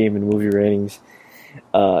situation on game and movie ratings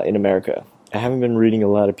in America. I have been reading a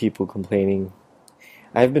lot of people complaining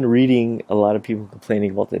about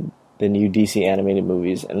the new DC animated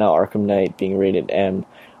movies, and now Arkham Knight being rated M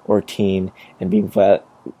or teen and being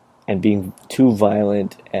too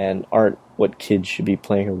violent and aren't what kids should be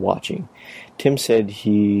playing or watching. Tim said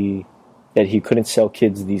that he couldn't sell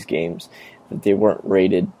kids these games, that they weren't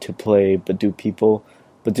rated to play, but do people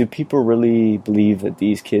really believe that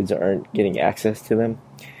these kids aren't getting access to them?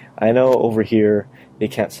 I know over here they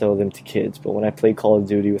can't sell them to kids, but when I play Call of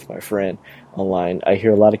Duty with my friend online, I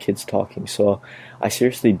hear a lot of kids talking, so I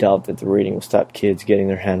seriously doubt that the rating will stop kids getting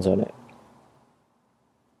their hands on it.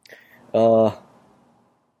 How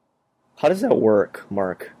does that work,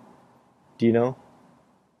 Mark? Do you know?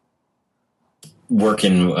 Work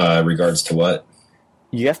in regards to what?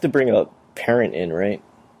 You have to bring a parent in, right?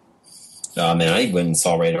 Oh man, I went and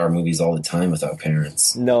saw rated R movies all the time without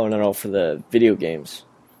parents. No, for the video games.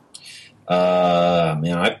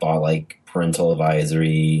 Man, I bought like parental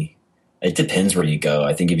advisory. It depends where you go.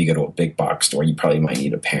 I think if you go to a big box store, you probably might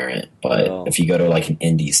need a parent. But if you go to like an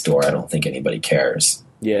indie store, I don't think anybody cares.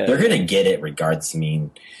 Yeah, they're gonna get it regardless. I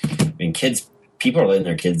mean, people are letting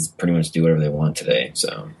their kids pretty much do whatever they want today.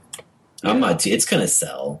 So I'm not. It's gonna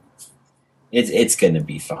sell. It's gonna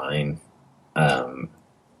be fine.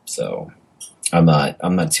 So I'm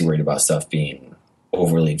not too worried about stuff being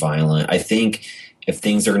overly violent. I think if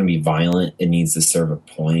things are going to be violent, it needs to serve a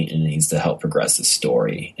point and it needs to help progress the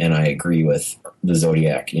story. And I agree with the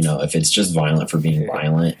Zodiac. You know, if it's just violent for being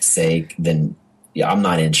violent sake, then yeah, I'm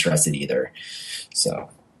not interested either. So,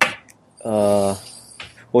 well,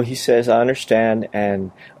 he says, I understand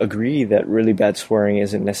and agree that really bad swearing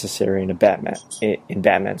isn't necessary in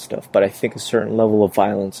Batman stuff, but I think a certain level of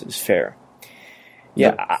violence is fair.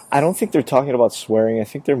 Yeah, yep. I don't think they're talking about swearing. I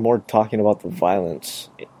think they're more talking about the violence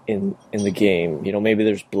in the game. You know, maybe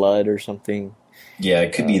there's blood or something. Yeah,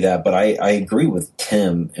 it could be that. But I agree with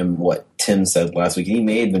Tim and what Tim said last week. He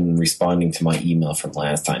may have been responding to my email from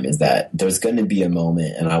last time, is that there's going to be a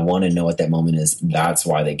moment, and I want to know what that moment is. That's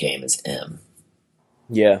why the game is M.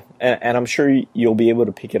 Yeah, and I'm sure you'll be able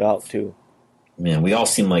to pick it out, too. Man, we all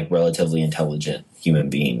seem like relatively intelligent human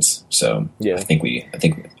beings, so yeah. that'd be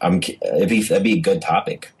a good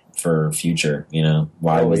topic for future. You know,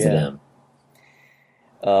 why was it M?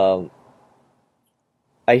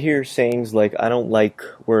 I hear sayings like, "I don't like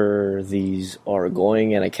where these are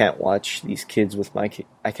going, and I can't watch these with my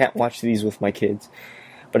kids."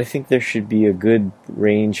 But I think there should be a good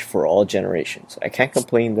range for all generations. I can't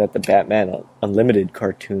complain that the Batman Unlimited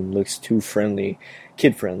cartoon looks too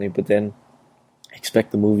kid friendly, but then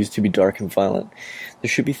expect the movies to be dark and violent. There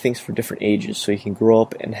should be things for different ages, so you can grow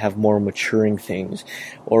up and have more maturing things.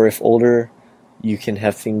 Or if older, you can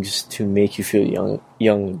have things to make you feel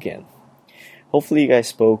young again. Hopefully you guys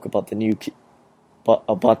spoke about the news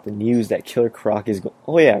that Killer Croc is going...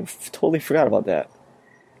 Oh yeah, I totally forgot about that.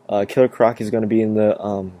 Killer Croc is going to be in the...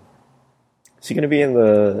 Is he going to be in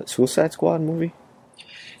the Suicide Squad movie?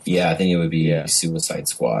 Yeah, I think it would be Suicide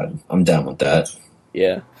Squad. I'm down with that.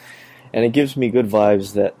 Yeah. And it gives me good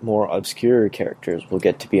vibes that more obscure characters will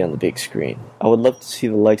get to be on the big screen. I would love to see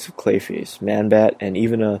the likes of Clayface, Man-Bat, and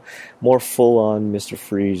even a more full-on Mr.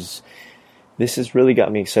 Freeze. This has really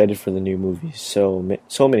got me excited for the new movies. So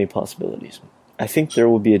many possibilities. I think there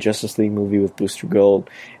will be a Justice League movie with Booster Gold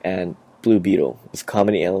and Blue Beetle with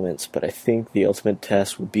comedy elements, but I think the ultimate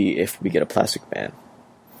test will be if we get a Plastic Man.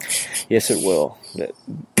 Yes, it will.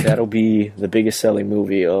 That'll be the biggest selling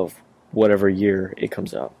movie of whatever year it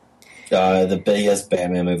comes out. The biggest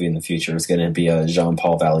Batman movie in the future is going to be a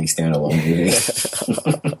Jean-Paul Valley standalone movie.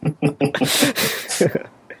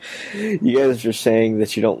 You guys are saying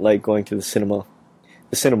that you don't like going to the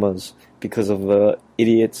cinemas, because of the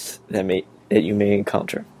idiots that you may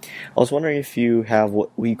encounter. I was wondering if you have what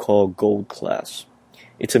we call Gold Class.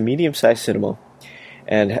 It's a medium-sized cinema,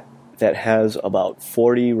 and that has about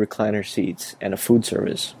 40 recliner seats and a food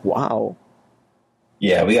service. Wow.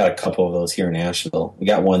 Yeah, we got a couple of those here in Asheville. We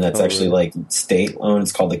got one that's actually like state-owned.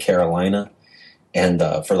 It's called the Carolina. And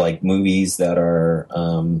for like movies that are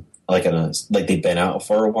like they've been out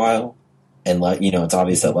for a while, and it's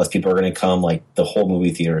obvious that less people are going to come. Like the whole movie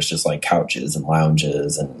theater is just like couches and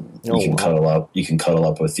lounges, and you can cuddle up. You can cuddle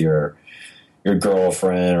up with your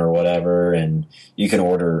girlfriend or whatever, and you can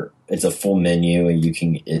order. It's a full menu, and you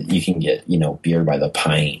can get beer by the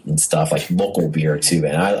pint and stuff, like local beer too.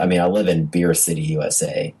 And I live in Beer City,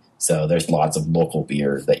 USA, so there's lots of local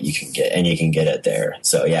beer that you can get, and you can get it there.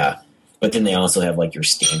 So yeah, but then they also have like your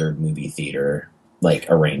standard movie theater like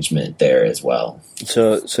arrangement there as well.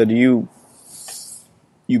 So do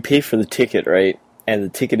you pay for the ticket, right? And the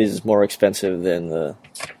ticket is more expensive than a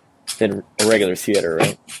regular theater,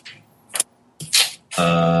 right?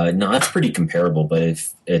 No, it's pretty comparable, but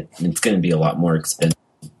it's going to be a lot more expensive.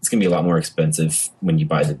 It's going to be a lot more expensive when you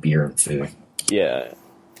buy the beer and food. Yeah.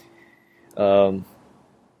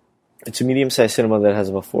 It's a medium-sized cinema that has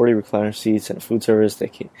about 40 recliner seats and a food service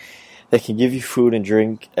that can give you food and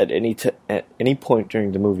drink at any point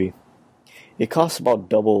during the movie. It costs about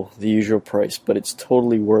double the usual price, but it's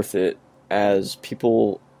totally worth it, as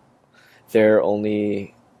people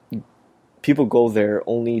go there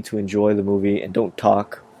only to enjoy the movie and don't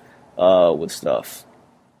talk about stuff.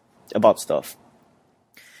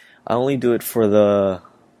 I only do it for the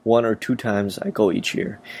 1 or 2 times I go each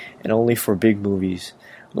year, and only for big movies.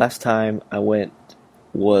 Last time I went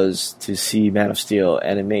was to see Man of Steel,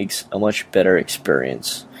 and it makes a much better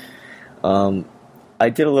experience. I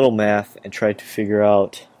did a little math and tried to figure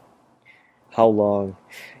out how long.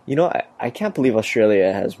 I can't believe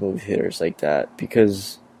Australia has movie theaters like that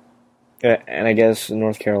because, and I guess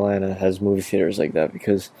North Carolina has movie theaters like that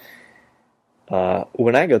because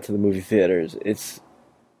when I go to the movie theaters, it's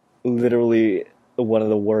literally one of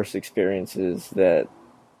the worst experiences that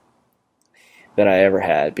I ever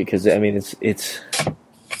had because I mean it's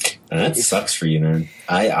that sucks for you, man.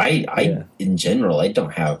 I in general I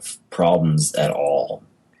don't have problems at all.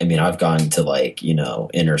 I mean, I've gone to like,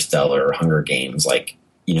 Interstellar or Hunger Games, like,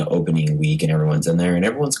 opening week and everyone's in there and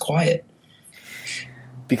everyone's quiet.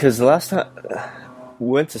 Because the last time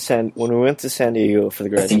when we went to San Diego for the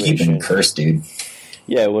graduation. I think you've been cursed, dude.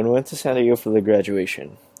 Yeah, when we went to San Diego for the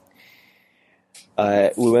graduation,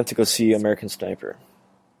 we went to go see American Sniper.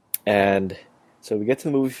 And so we get to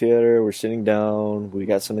the movie theater, we're sitting down, we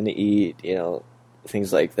got something to eat,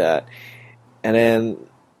 things like that. And then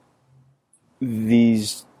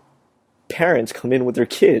these parents come in with their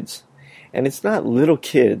kids. And it's not little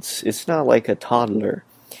kids. It's not like a toddler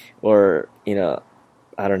or, I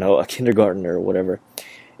don't know, a kindergartner or whatever.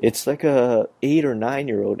 It's like a 8 or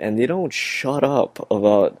 9-year-old, and they don't shut up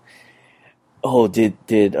about, oh, did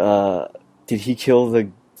he kill the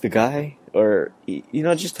guy? Or,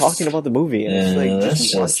 just talking about the movie. And it's like,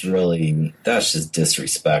 that's just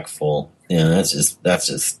disrespectful. That's just,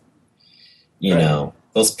 right.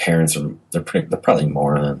 Those parents they're probably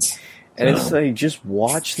morons. And it's like, just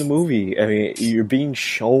watch the movie. I mean, you're being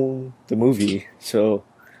shown the movie, so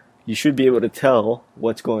you should be able to tell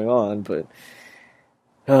what's going on, but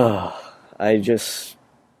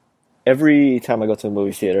every time I go to the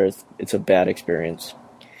movie theater, it's a bad experience.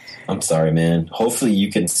 I'm sorry, man. Hopefully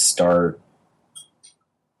you can start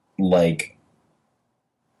like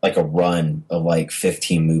a run of like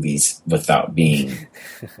 15 movies without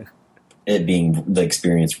it being the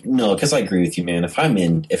experience. No, because I agree with you, man. If I'm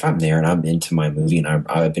there and I'm into my movie and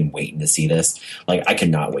I've been waiting to see this, like I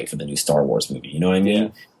cannot wait for the new Star Wars movie. You know what I mean?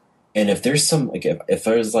 Yeah. And if there's some like if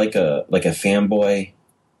there's like a fanboy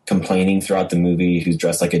complaining throughout the movie who's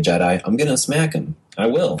dressed like a Jedi, I'm gonna smack him. I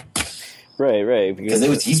will. Right.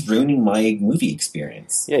 Because he's ruining my movie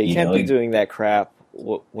experience. Yeah, you can't be doing that crap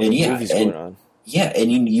when the movie's going on. Yeah,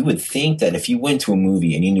 and you would think that if you went to a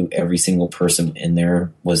movie and you knew every single person in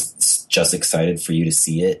there was just excited for you to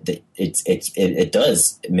see it, that it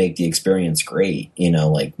does make the experience great.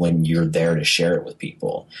 Like when you're there to share it with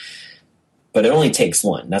people. But it only takes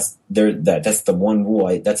one. That's the one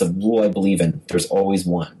rule. That's a rule I believe in. There's always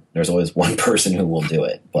one. There's always one person who will do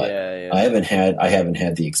it. But yeah. I haven't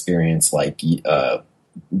had the experience like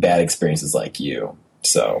bad experiences like you.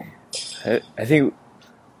 So I think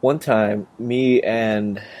one time, me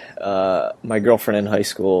and my girlfriend in high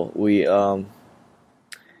school, we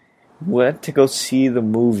went to go see the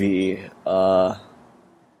movie. God,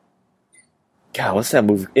 what's that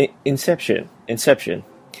movie? Inception.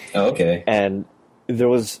 Oh, okay. And there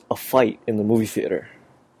was a fight in the movie theater.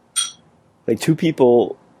 Like two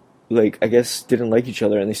people, like I guess, didn't like each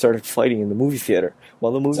other, and they started fighting in the movie theater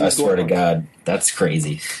while the movie. I swear to God, that's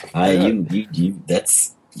crazy. I've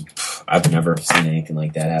never seen anything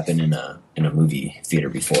like that happen in a movie theater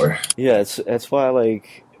before. Yeah, that's why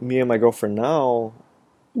like me and my girlfriend now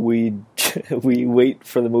we wait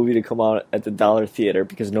for the movie to come out at the dollar theater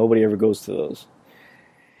because nobody ever goes to those,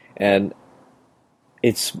 and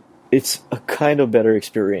it's a kind of better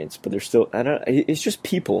experience, but there's still it's just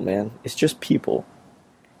people, man. It's just people.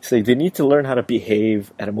 It's like they need to learn how to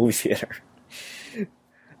behave at a movie theater.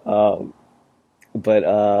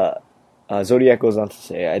 Zodiac goes on to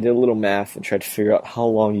say, I did a little math and tried to figure out how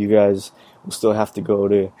long you guys will still have to go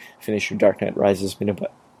to finish your Dark Knight Rises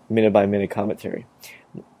minute by minute commentary.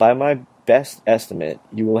 By my best estimate,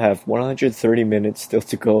 you will have 130 minutes still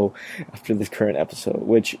to go after this current episode,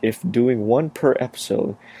 which if doing one per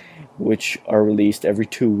episode, which are released every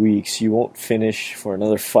 2 weeks, you won't finish for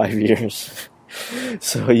another 5 years.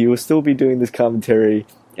 So you will still be doing this commentary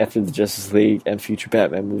after the Justice League and future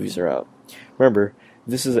Batman movies are out. Remember,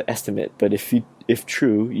 this is an estimate, but if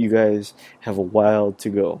true, you guys have a while to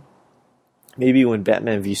go. Maybe when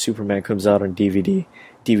Batman v Superman comes out on DVD,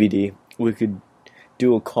 we could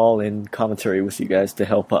do a call-in commentary with you guys to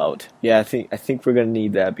help out. Yeah, I think we're gonna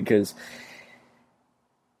need that because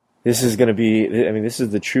this is gonna be. I mean, this is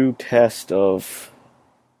the true test of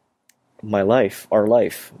my life, our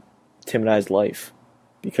life, Tim and I's life.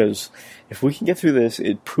 Because if we can get through this,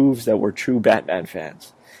 it proves that we're true Batman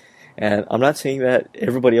fans. And I'm not saying that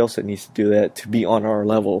everybody else that needs to do that to be on our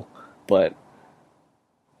level, but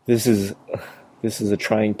this is a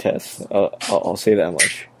trying test. I'll say that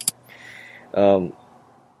much.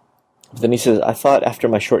 Then he says, I thought after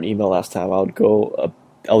my short email last time, I would go a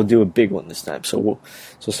I'll do a big one this time. So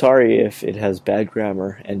sorry if it has bad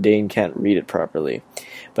grammar and Dane can't read it properly.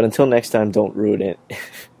 But until next time, don't ruin it.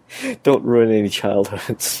 Don't ruin any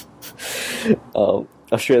childhoods.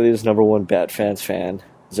 Australia's #1 Batfans fan,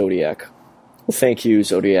 Zodiac. Well, thank you,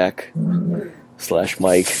 Zodiac /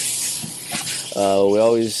 Mike. We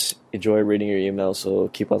always enjoy reading your emails, so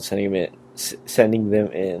keep on sending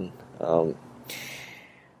them in.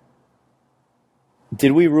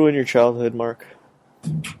 Did we ruin your childhood, Mark?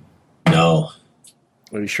 No.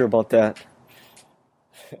 Are you sure about that?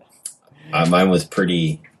 Mine was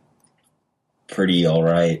pretty all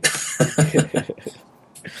right.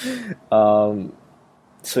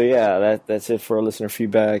 So yeah, that's it for our listener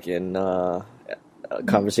feedback and a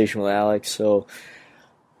conversation with Alex. So,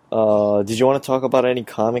 did you want to talk about any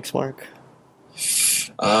comics, Mark?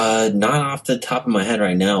 Not off the top of my head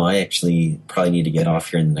right now. I actually probably need to get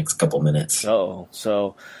off here in the next couple minutes. Oh,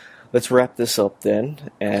 so let's wrap this up then,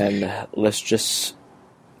 and let's just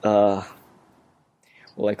I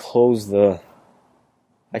close the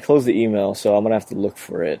email, so I'm gonna have to look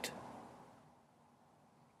for it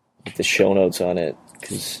with the show notes on it,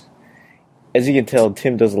 because as you can tell,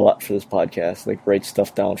 Tim does a lot for this podcast, like writes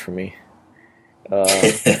stuff down for me.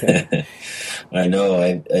 I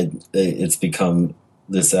know. It's become,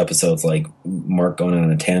 this episode's like Mark going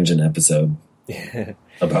on a tangent episode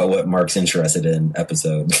about what Mark's interested in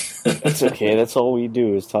episode. That's okay. That's all we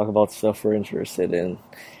do is talk about stuff we're interested in,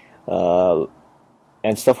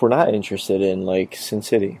 and stuff we're not interested in, like Sin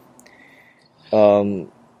City. So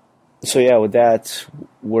yeah, with that,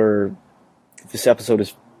 this episode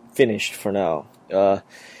is finished for now.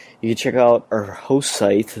 You can check out our host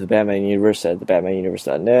site, The Batman Universe, at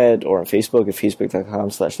thebatmanuniverse.net, or on Facebook at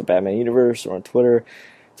facebook.com/thebatmanuniverse, or on Twitter.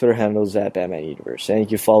 Twitter handle is at Batman Universe. And you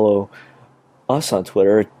can follow us on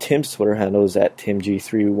Twitter. Tim's Twitter handle is at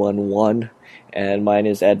TimG311, and mine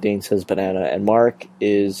is at Dane Says Banana, and Mark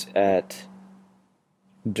is at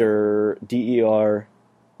DER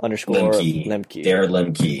 _Lemke. Der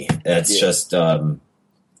Lemke. That's just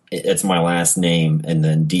it's my last name, and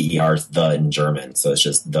then DER the in German, so it's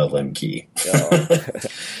just the Lemke. Oh.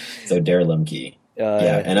 So Der Lemke.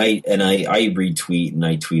 Yeah, and I retweet, and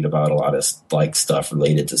I tweet about a lot of like stuff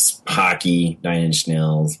related to hockey, Nine Inch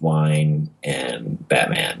Nails, wine, and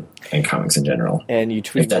Batman, and comics in general. And you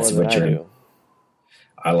tweet more than I do.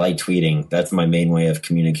 I like tweeting. That's my main way of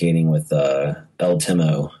communicating with El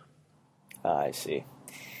Timo. I see.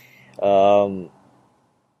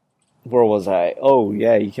 Where was I? Oh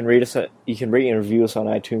yeah, you can rate and review us on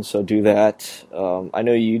iTunes. So do that. I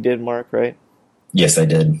know you did, Mark, right? Yes, I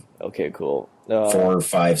did. Okay, cool. 4 or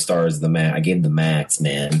 5 stars. The max. I gave the max,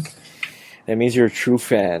 man. That means you're a true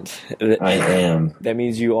fan. I am. That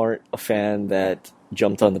means you aren't a fan that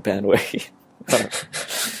jumped on the bandwagon.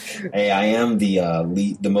 Hey, I am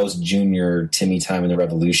the most junior Timmy Time in the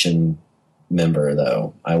Revolution member,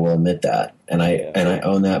 though. I will admit that, and I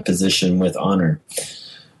own that position with honor.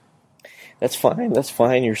 That's fine. That's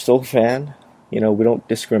fine. You're still a fan. We don't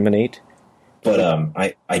discriminate. But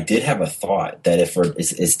I did have a thought that if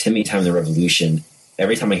it's Timmy Time the Revolution,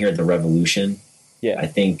 every time I hear the Revolution, I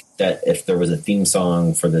think that if there was a theme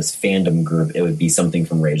song for this fandom group, it would be something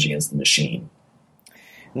from Rage Against the Machine.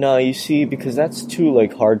 No, you see, because that's too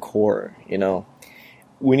hardcore.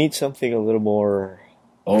 We need something a little more.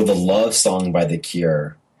 Oh, the Love Song by The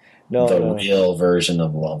Cure. No, real version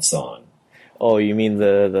of Love Song. Oh, you mean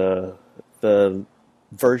the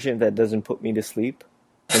version that doesn't put me to sleep?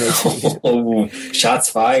 Oh, shots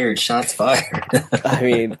fired! Shots fired! I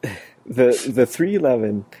mean, the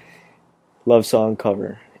 311 Love Song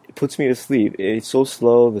cover, it puts me to sleep. It's so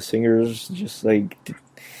slow. The singer's just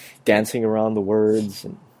dancing around the words,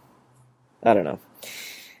 and I don't know.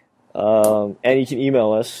 And you can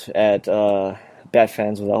email us at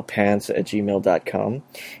batfanswithoutpants@gmail.com,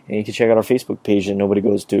 and you can check out our Facebook page that nobody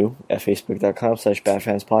goes to at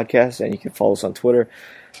facebook.com/batfanspodcast, and you can follow us on Twitter.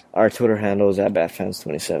 Our Twitter handle is at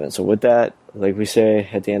batfans27. So with that, like we say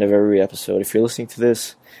at the end of every episode, if you're listening to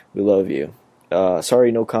this, we love you.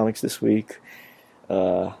 Sorry, no comics this week.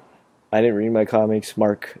 I didn't read my comics.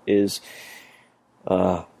 Mark has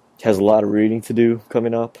a lot of reading to do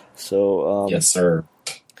coming up. So yes, sir.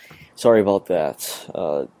 Sorry about that.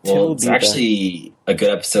 Well, it's actually a good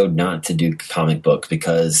episode not to do comic book,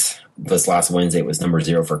 because this last Wednesday was number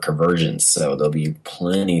 0 for conversions, so there'll be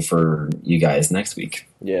plenty for you guys next week.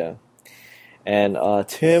 Yeah. And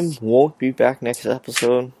Tim won't be back next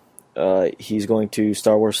episode. He's going to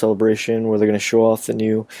Star Wars Celebration, where they're going to show off the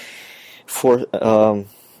new The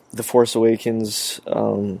Force Awakens.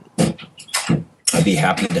 I'd be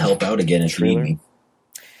happy to help out again if you need me.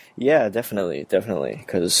 Yeah, definitely,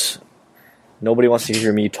 because Nobody wants to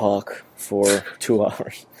hear me talk for 2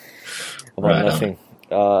 hours about nothing.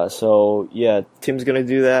 So yeah, Tim's gonna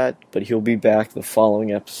do that, but he'll be back the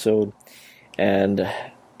following episode, and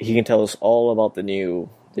he can tell us all about the new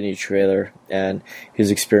trailer and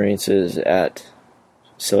his experiences at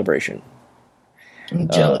Celebration. I'm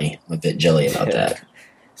a bit jelly about that.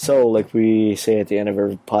 So, like we say at the end of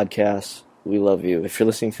every podcast, we love you. If you're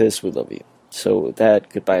listening to this, we love you. So with that,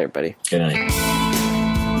 goodbye, everybody. Good night.